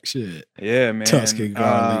come back. Shit. Yeah, man. Tuscan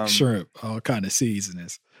garlic, shrimp, all kind of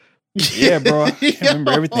seasonings. Yeah, bro. I can't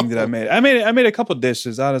remember everything that I made. I made a couple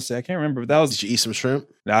dishes, honestly. I can't remember. Did you eat some shrimp?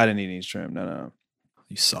 No, I didn't eat any shrimp. No.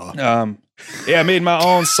 You saw. Yeah, I made my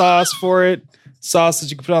own sauce for it. Sauce that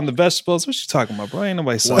you can put on the vegetables. What you talking about, bro? Ain't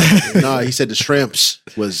nobody saw it. No, he said the shrimps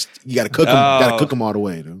was you got to cook them. Got to cook them all the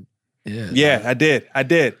way, dude. Yeah, I did.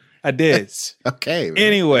 Okay. Man.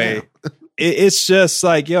 Anyway, it's just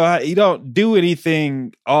like, you don't do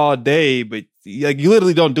anything all day, but like you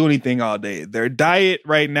literally don't do anything all day. Their diet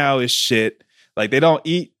right now is shit. Like they don't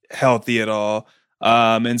eat healthy at all.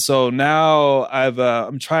 And so now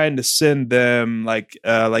I'm trying to send them like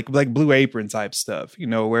Blue Apron type stuff, you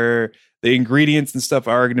know, where the ingredients and stuff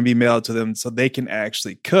are going to be mailed to them so they can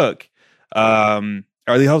actually cook. Or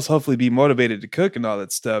they hopefully be motivated to cook and all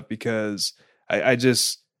that stuff, because I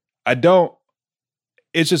don't,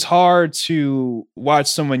 it's just hard to watch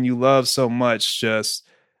someone you love so much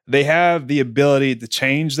they have the ability to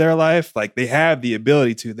change their life. Like they have the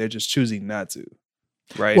ability to, they're just choosing not to.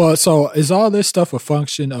 Right. Well, so is all this stuff a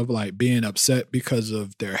function of like being upset because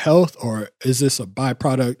of their health, or is this a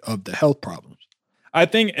byproduct of the health problems? I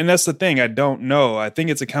think, and that's the thing, I don't know. I think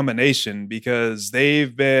it's a combination, because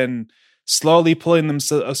they've been slowly pulling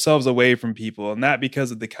themselves away from people, and not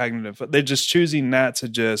because of the cognitive, they're just choosing not to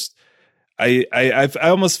just, I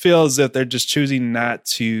almost feel as if they're just choosing not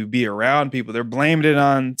to be around people. They're blaming it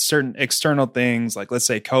on certain external things, like let's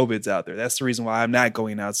say COVID's out there. That's the reason why I'm not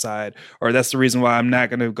going outside, or that's the reason why I'm not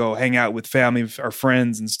going to go hang out with family or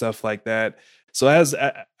friends and stuff like that. So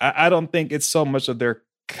I don't think it's so much of their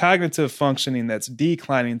cognitive functioning that's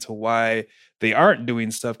declining to why they aren't doing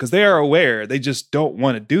stuff, because they are aware. They just don't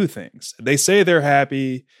want to do things. They say they're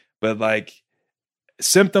happy, but like,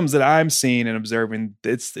 symptoms that I'm seeing and observing,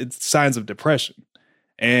 it's signs of depression.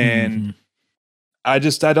 And I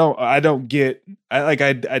wish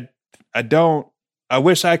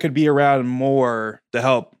I could be around more to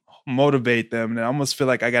help motivate them. And I almost feel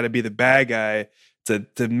like I got to be the bad guy to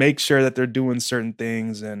make sure that they're doing certain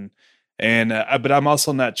things. But I'm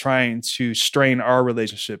also not trying to strain our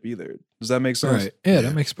relationship either. Does that make sense? Right. Yeah,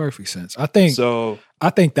 that makes perfect sense. I think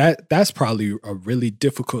that's probably a really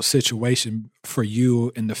difficult situation for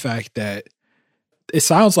you, in the fact that it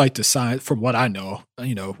sounds like the sign, from what I know,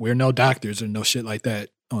 we're no doctors or no shit like that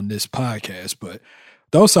on this podcast, but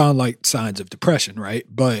those sound like signs of depression, right?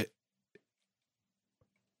 But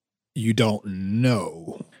you don't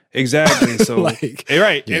know. Exactly. So,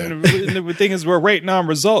 right. Yeah. And the thing is, we're rating on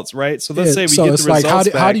results, right? So let's say we get the results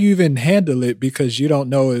back. How do you even handle it? Because you don't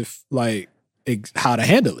know if how to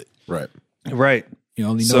handle it. Right. Right. You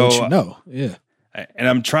only know what you know. Yeah. And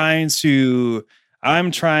I'm trying to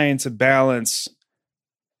balance,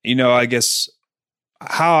 I guess,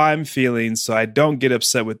 how I'm feeling, so I don't get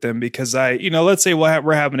upset with them, because let's say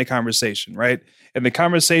we're having a conversation, right? And the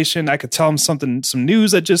conversation, I could tell them some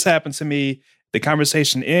news that just happened to me. The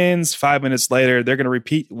conversation ends. 5 minutes later, they're going to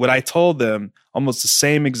repeat what I told them almost the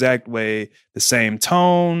same exact way, the same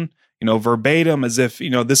tone, verbatim, as if,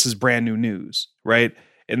 this is brand new news, right?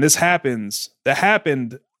 And that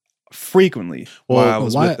happened frequently while I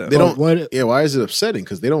was with them. They don't. Why is it upsetting?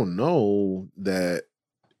 Because they don't know that.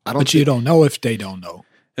 You don't know if they don't know.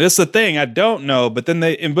 That's the thing. I don't know, but then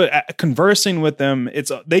conversing with them,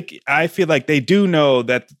 I feel like they do know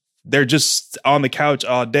that they're just on the couch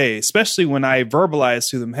all day, especially when I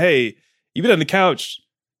verbalize to them, hey, you've been on the couch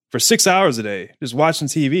for 6 hours a day, just watching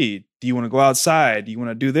TV. Do you want to go outside? Do you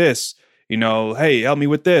want to do this? Hey, help me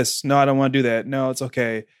with this. No, I don't want to do that. No, it's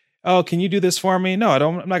okay. Oh, can you do this for me? No, I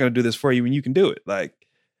don't. I'm not going to do this for you when you can do it. Like,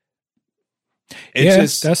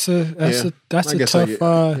 that's a tough.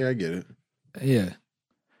 I get it. Yeah,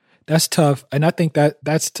 that's tough, and I think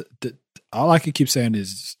that's all I can keep saying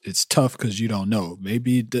is it's tough because you don't know.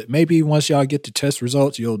 Maybe once y'all get the test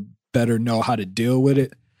results, you'll better know how to deal with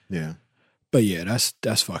it. Yeah, but yeah,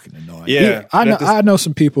 that's fucking annoying. Yeah, I know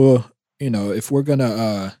some people. If we're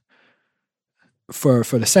gonna for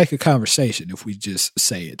the sake of conversation, if we just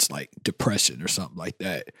say it's like depression or something like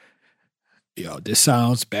that, this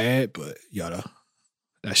sounds bad, but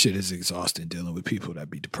that shit is exhausting, dealing with people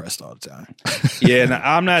that be depressed all the time. Yeah, and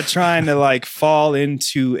I'm not trying to fall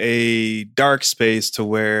into a dark space to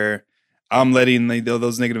where I'm letting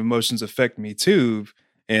those negative emotions affect me too.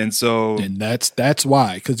 And so, and that's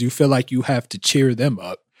why, because you feel like you have to cheer them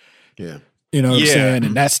up. Yeah, you know what I'm saying,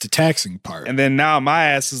 and that's the taxing part. And then now my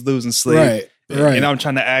ass is losing sleep, right? And I'm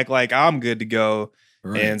trying to act like I'm good to go,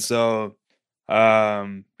 right. And so,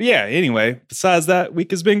 anyway, besides that,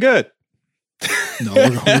 week has been good. No,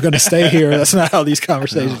 we're going to stay here. That's not how these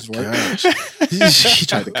conversations work. She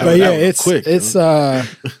tried to cut but yeah, it's quick.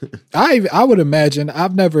 I would imagine,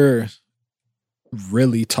 I've never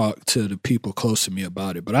really talked to the people close to me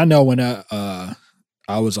about it, but I know when I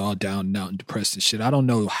was all down and out and depressed and shit, I don't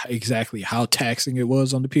know exactly how taxing it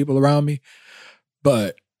was on the people around me,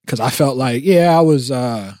 but because I felt like, I was,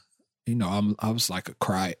 I was like a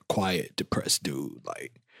quiet, depressed dude.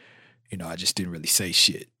 Like, I just didn't really say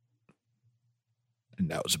shit. And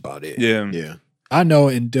that was about it. Yeah. I know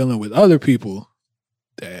in dealing with other people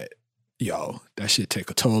that, that shit take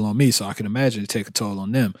a toll on me. So I can imagine it take a toll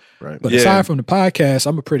on them. Right. But aside from the podcast,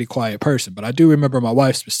 I'm a pretty quiet person. But I do remember my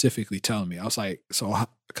wife specifically telling me, I was like,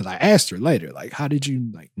 because I asked her later, like, how did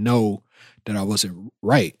you know that I wasn't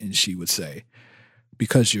right? And she would say,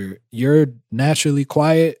 because you're naturally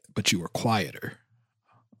quiet, but you were quieter.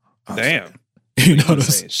 Damn. You know what I'm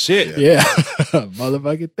saying? saying? Shit. Yeah.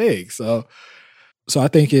 Motherfucking thing. So I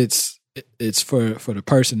think it's for the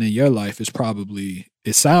person in your life,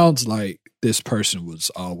 it sounds like this person was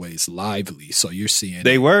always lively. So you're seeing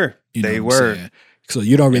They were. you know They what I'm were. saying? So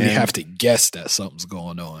you don't really And- have to guess that something's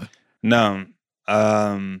going on. No.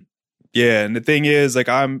 Yeah, and the thing is, like,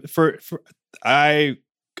 I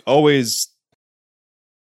wasn't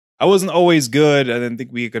always good. I didn't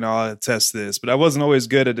think we can all attest to this, but I wasn't always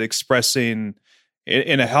good at expressing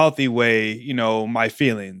in a healthy way, you know, my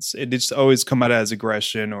feelings. It just always come out as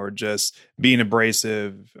aggression or just being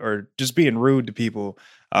abrasive or just being rude to people.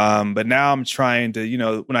 But now I'm trying to, you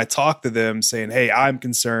know, when I talk to them saying, hey, I'm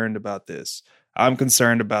concerned about this. I'm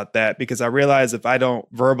concerned about that, because I realize if I don't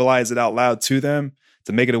verbalize it out loud to them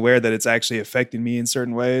to make it aware that it's actually affecting me in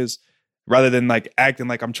certain ways, rather than like acting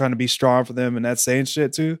like I'm trying to be strong for them and not saying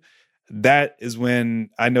shit too, that is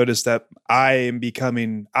when I notice that I am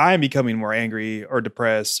becoming more angry or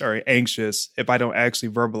depressed or anxious if I don't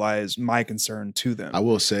actually verbalize my concern to them. I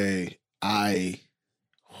will say I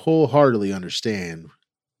wholeheartedly understand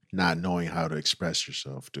not knowing how to express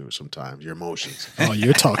yourself, dude. Sometimes your emotions. Oh,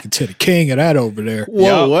 you're talking to the king of that over there.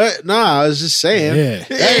 Whoa, what? Nah, I was just saying. Yeah.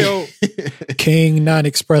 Hey, King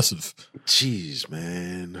non-expressive. jeez,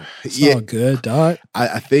 man. It's all good, dog.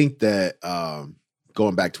 I think that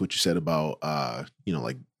going back to what you said about you know,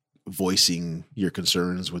 like voicing your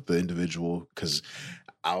concerns with the individual, because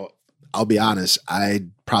I'll be honest, I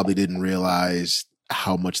probably didn't realize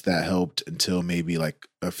how much that helped until maybe like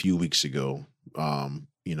a few weeks ago.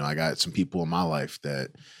 You know, I got some people in my life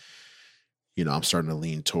that, you know, I'm starting to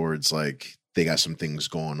lean towards, like, they got some things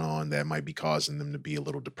going on that might be causing them to be a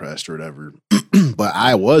little depressed or whatever. But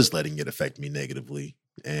I was letting it affect me negatively.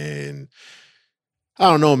 And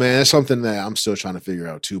I don't know, man. It's something that I'm still trying to figure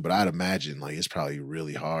out too. But I'd imagine like it's probably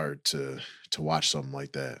really hard to watch something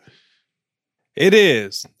like that. It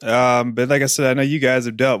is. But like I said, I know you guys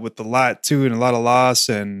have dealt with a lot too, and a lot of loss.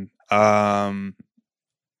 And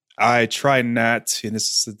I try not to, and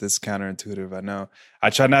this is counterintuitive, I know.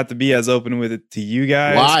 I try not to be as open with it to you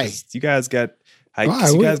guys. Why? You guys got a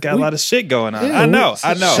lot of shit going on. Yeah, I know.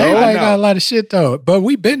 Shane got a lot of shit though. But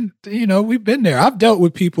we've been there. I've dealt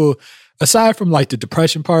with people, aside from like the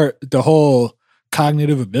depression part, the whole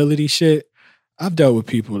cognitive ability shit. I've dealt with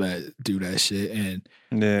people that do that shit. And,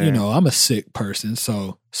 you know, I'm a sick person.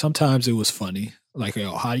 So sometimes it was funny. Like,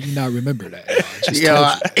 yo, how do you not remember that?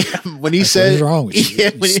 When he like, said, what's wrong with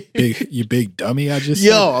you? Yeah, You big dummy. I just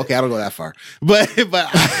okay, I don't go that far. But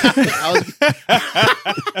I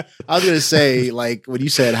was gonna say, like, when you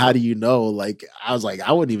said, how do you know? Like, I was like,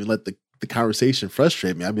 I wouldn't even let the conversation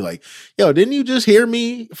frustrate me. I'd be like, yo, didn't you just hear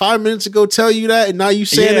me 5 minutes ago tell you that, and now you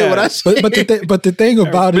saying it what I said? But the thing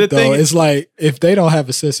about it though is like, if they don't have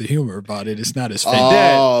a sense of humor about it, it's not as funny.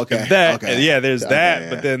 Okay. Yeah, there's that. Yeah.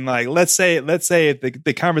 But then like, let's say if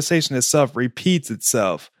the conversation itself repeats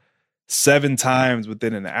itself 7 times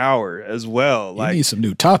within an hour as well. You need some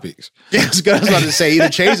new topics. Yeah, I was about to say, either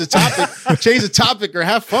change the topic or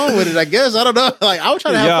have fun with it, I guess. I don't know. Like, I was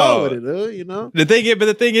trying to have fun with it, dude, you know? The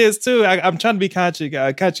thing is too, I'm trying to be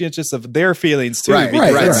conscientious of their feelings too. Right,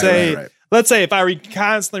 let's say if I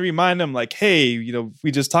constantly remind them like, hey, you know,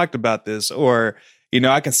 we just talked about this, or, you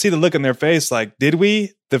know, I can see the look on their face like, did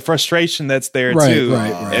we? The frustration that's there too.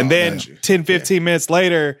 And then 10, 15 minutes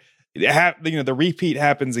later, the repeat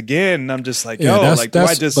happens again, and I'm just like,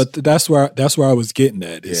 But that's where I was getting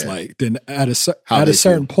at. It's like, then at a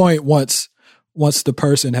certain point, once the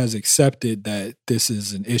person has accepted that this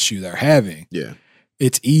is an issue they're having,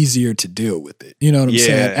 it's easier to deal with it. You know what I'm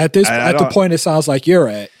saying? At the point it sounds like you're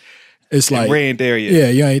at, it's like we ain't there yet. Yeah,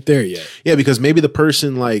 you ain't there yet. Yeah, because maybe the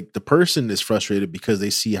person is frustrated because they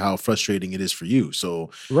see how frustrating it is for you. So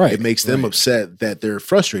it makes them upset that they're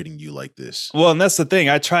frustrating you like this. Well, and that's the thing.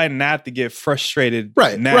 I try not to get frustrated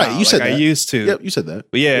now. Right. You said that. I used to. Yep, you said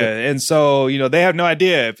that. But and so, you know, they have no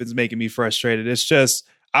idea if it's making me frustrated. It's just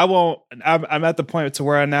I'm at the point to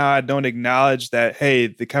where now I don't acknowledge that, hey,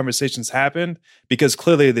 the conversations happened, because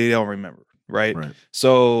clearly they don't remember. Right.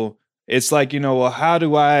 So it's like, you know, well, how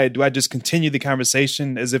do I just continue the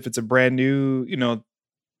conversation as if it's a brand new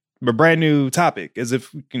topic, as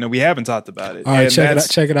if, you know, we haven't talked about it. All right,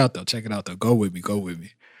 check it out though. Go with me.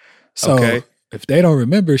 So if they don't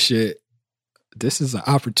remember shit, this is an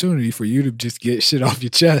opportunity for you to just get shit off your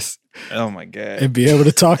chest. Oh my God. And be able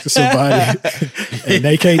to talk to somebody. And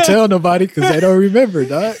they can't tell nobody because they don't remember,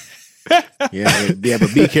 dog. Yeah,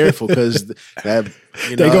 but be careful because that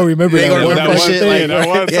they gonna remember that shit.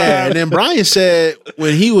 One time. And then Bryan said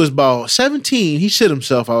when he was about 17, he shit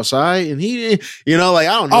himself outside, and he, I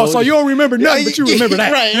don't know. Oh, so you don't remember nothing, but you remember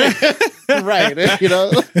that, right? Right,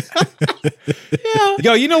 Yeah.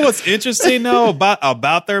 Yo, you know what's interesting though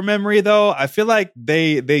about their memory though? I feel like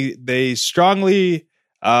they strongly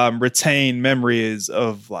retain memories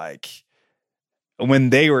of like when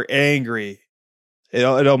they were angry. It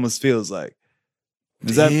almost feels like.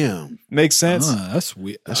 Does that make sense? That's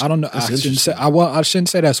weird. I don't know. I shouldn't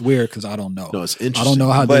say that's weird because I don't know. No, it's interesting. I don't know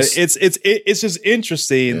how. But it's just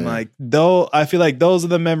interesting. Yeah. Like though, I feel like those are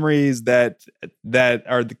the memories that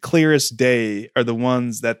are the clearest day are the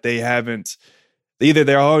ones that they haven't. Either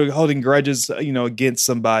they're holding grudges, against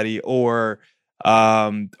somebody, or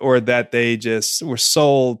that they just were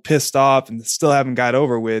so pissed off and still haven't got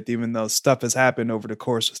over with, even though stuff has happened over the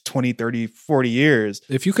course of 20, 30, 40 years.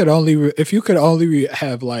 If you could only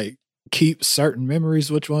have like keep certain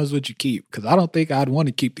memories, which ones would you keep? Because I don't think I'd want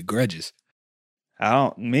to keep the grudges.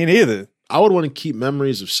 Me neither. I would want to keep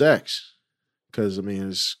memories of sex because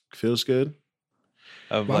it feels good.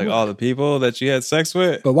 Of like all the people that you had sex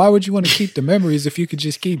with. But why would you want to keep the memories if you could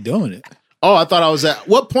just keep doing it? Oh, I thought I was at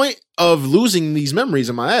what point of losing these memories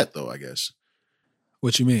am I at though? I guess.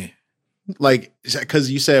 What you mean? Like,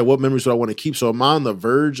 because you said what memories would I want to keep? So am I on the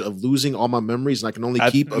verge of losing all my memories and I can only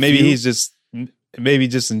keep a maybe few? Maybe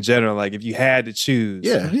just in general, like if you had to choose.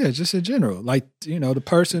 Yeah, just in general. Like, the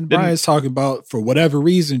person Bryan's talking about for whatever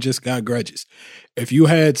reason just got grudges. If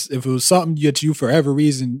it was something that you for whatever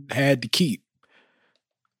reason had to keep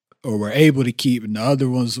or were able to keep and the other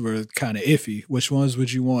ones were kind of iffy, which ones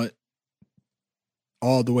would you want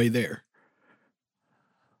all the way there?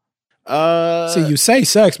 See, you say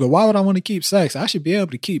sex, but why would I want to keep sex? I should be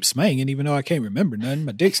able to keep smanging, even though I can't remember nothing.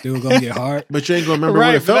 My dick's still gonna get hard. But you ain't gonna remember Right,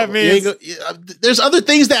 what it felt. that means- There's other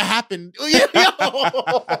things that happen.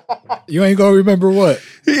 You ain't gonna remember what?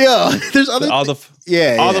 Yeah, there's other all the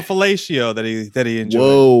fellatio that he enjoyed.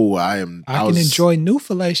 Whoa, I can enjoy new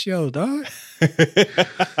fellatio, dog.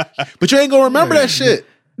 But you ain't gonna remember that shit.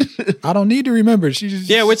 I don't need to remember. She just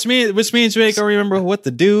which means you ain't gonna remember what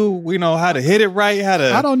to do. How to hit it right.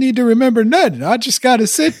 I don't need to remember nothing. I just gotta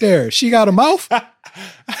sit there. She got a mouth.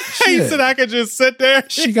 He said I could just sit there.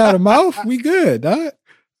 She got a mouth. We good, dog.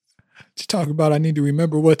 She talking about I need to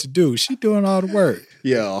remember what to do. She doing all the work.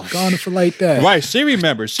 Yo, gone for like that. Right, she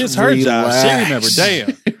remembers. Shit's her job. She remembers.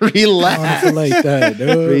 Damn. Relax. Gone for like that,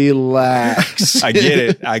 dude. Relax. I get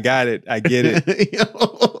it. I got it. I get it.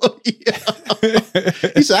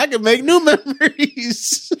 He said I can make new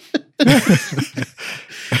memories.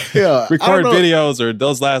 Yeah, record videos or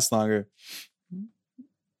those last longer.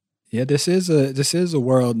 Yeah, this is a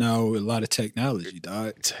world now with a lot of technology,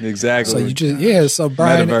 dog. Exactly. So you just so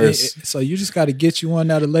Bryan, Metaverse. so you just got to get you one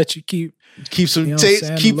now to let you keep some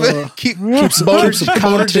tapes, keep some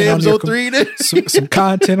content on your some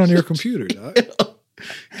content on your computer, dog.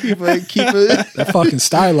 keep it. That fucking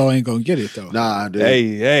stylo ain't gonna get it though. Nah, dude.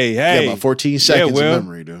 Hey. Yeah, about 14 seconds of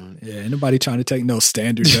memory, dude. Yeah, ain't nobody trying to take no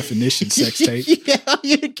standard definition sex tape. Yeah,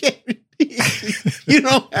 you can't. You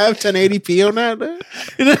don't have 1080p on that, man?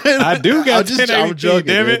 I do got 1080p,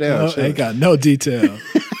 damn it. Ain't got no detail.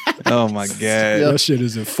 Oh my god, that shit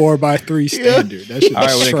is a 4x3 standard. That shit. All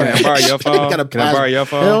right, can I borrow your phone? Can I borrow your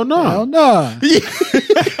phone? Hell no. Hell no.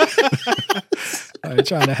 I ain't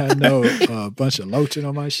trying to have no bunch of loaching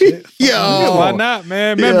on my shit. Yo, why not,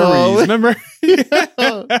 man? Memories. Remember?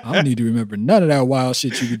 I don't need to remember none of that wild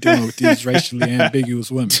shit you be doing with these racially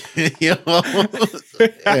ambiguous women. Yo,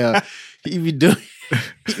 yeah, you be doing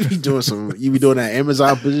that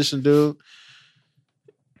Amazon position, dude.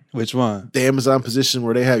 Which one? The Amazon position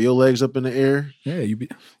where they have your legs up in the air. Yeah, you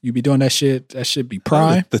be doing that shit. That shit be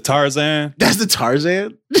prime. The Tarzan. That's the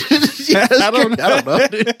Tarzan. I don't know.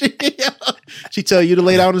 She tell you to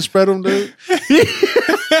lay down and spread them, dude.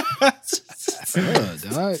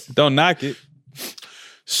 Don't knock it.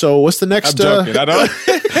 So what's the next? I'm joking. I don't.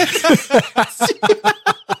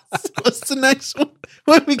 What's the next one?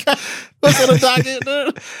 What we got? What's on the docket,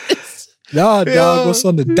 dude? No, dog, what's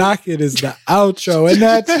on the docket is the outro, and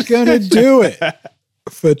that's gonna do it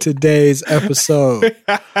for today's episode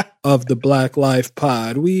of the Black Life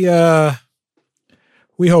Pod. We hope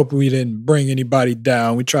we didn't bring anybody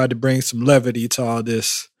down. We tried to bring some levity to all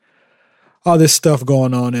this stuff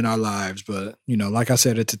going on in our lives, but like I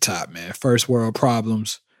said at the top, man, first world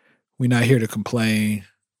problems. We're not here to complain.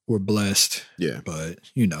 We're blessed. Yeah. But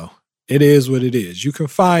it is what it is. You can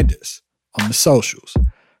find us on the socials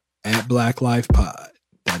at Black Life Pod.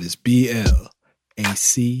 That is BLACLIFE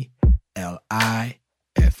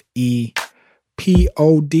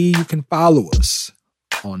POD. You can follow us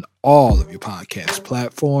on all of your podcast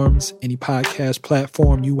platforms. Any podcast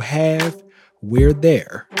platform you have, we're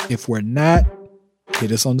there. If we're not,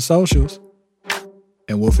 hit us on the socials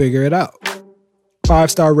and we'll figure it out.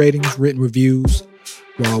 5-star ratings, written reviews.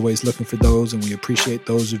 We're always looking for those, and we appreciate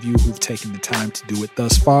those of you who've taken the time to do it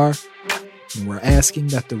thus far. And we're asking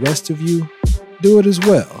that the rest of you do it as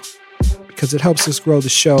well, because it helps us grow the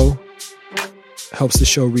show, helps the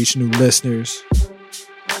show reach new listeners,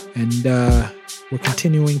 and we're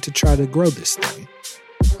continuing to try to grow this thing.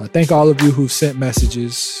 Thank all of you who've sent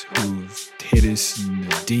messages, who've hit us in the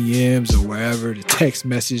DMs or wherever, the text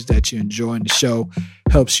message that you're enjoying the show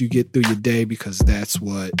helps you get through your day, because that's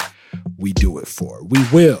what we do it for. We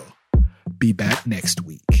will be back next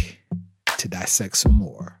week to dissect some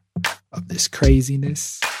more of this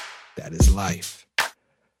craziness that is life.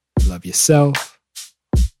 Love yourself.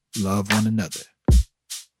 Love one another.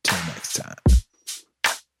 Till next time.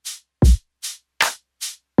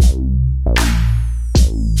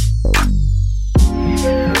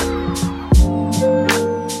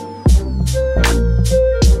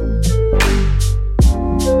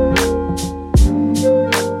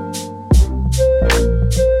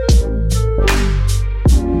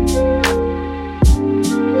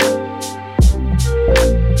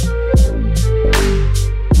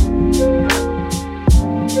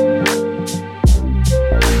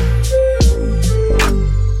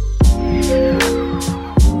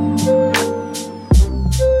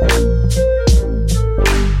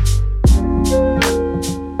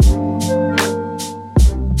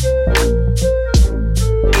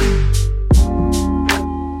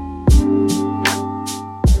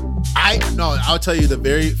 I'll tell you the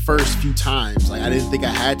very first few times, like I didn't think I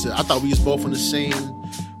had to. I thought we was both on the same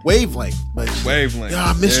wavelength. But wavelength. Yo,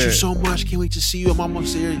 I missed you so much. Can't wait to see you. I'm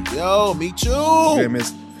almost there. Yo, me too. You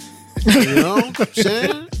know what I'm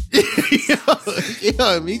saying?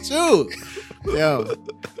 yo, me too. Yo,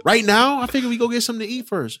 right now, I figure we go get something to eat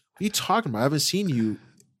first. What are you talking about? I haven't seen you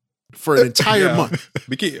for an entire month.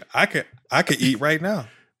 I could eat right now.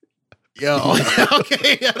 Yo,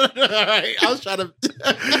 okay. All right. I was trying to.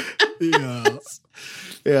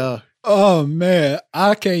 Yeah. Oh man,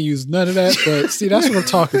 I can't use none of that. But see, that's what I'm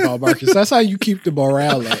talking about, Marcus. That's how you keep the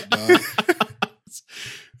morale up, dog.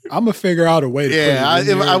 I'm gonna figure out a way to. Yeah, put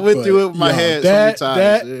it in I went through it with my head so many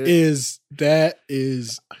times. That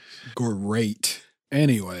is great.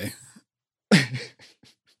 Anyway.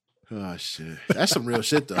 Oh shit, that's some real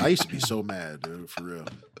shit though. I used to be so mad, dude, for real.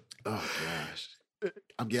 Oh gosh.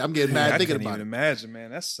 I'm getting mad thinking about it. I can't even imagine,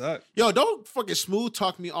 man. That sucked. Yo, don't fucking smooth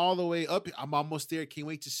talk me all the way up. I'm almost there. Can't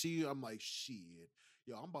wait to see you. I'm like, shit.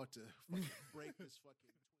 Yo, I'm about to break this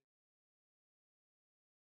fucking.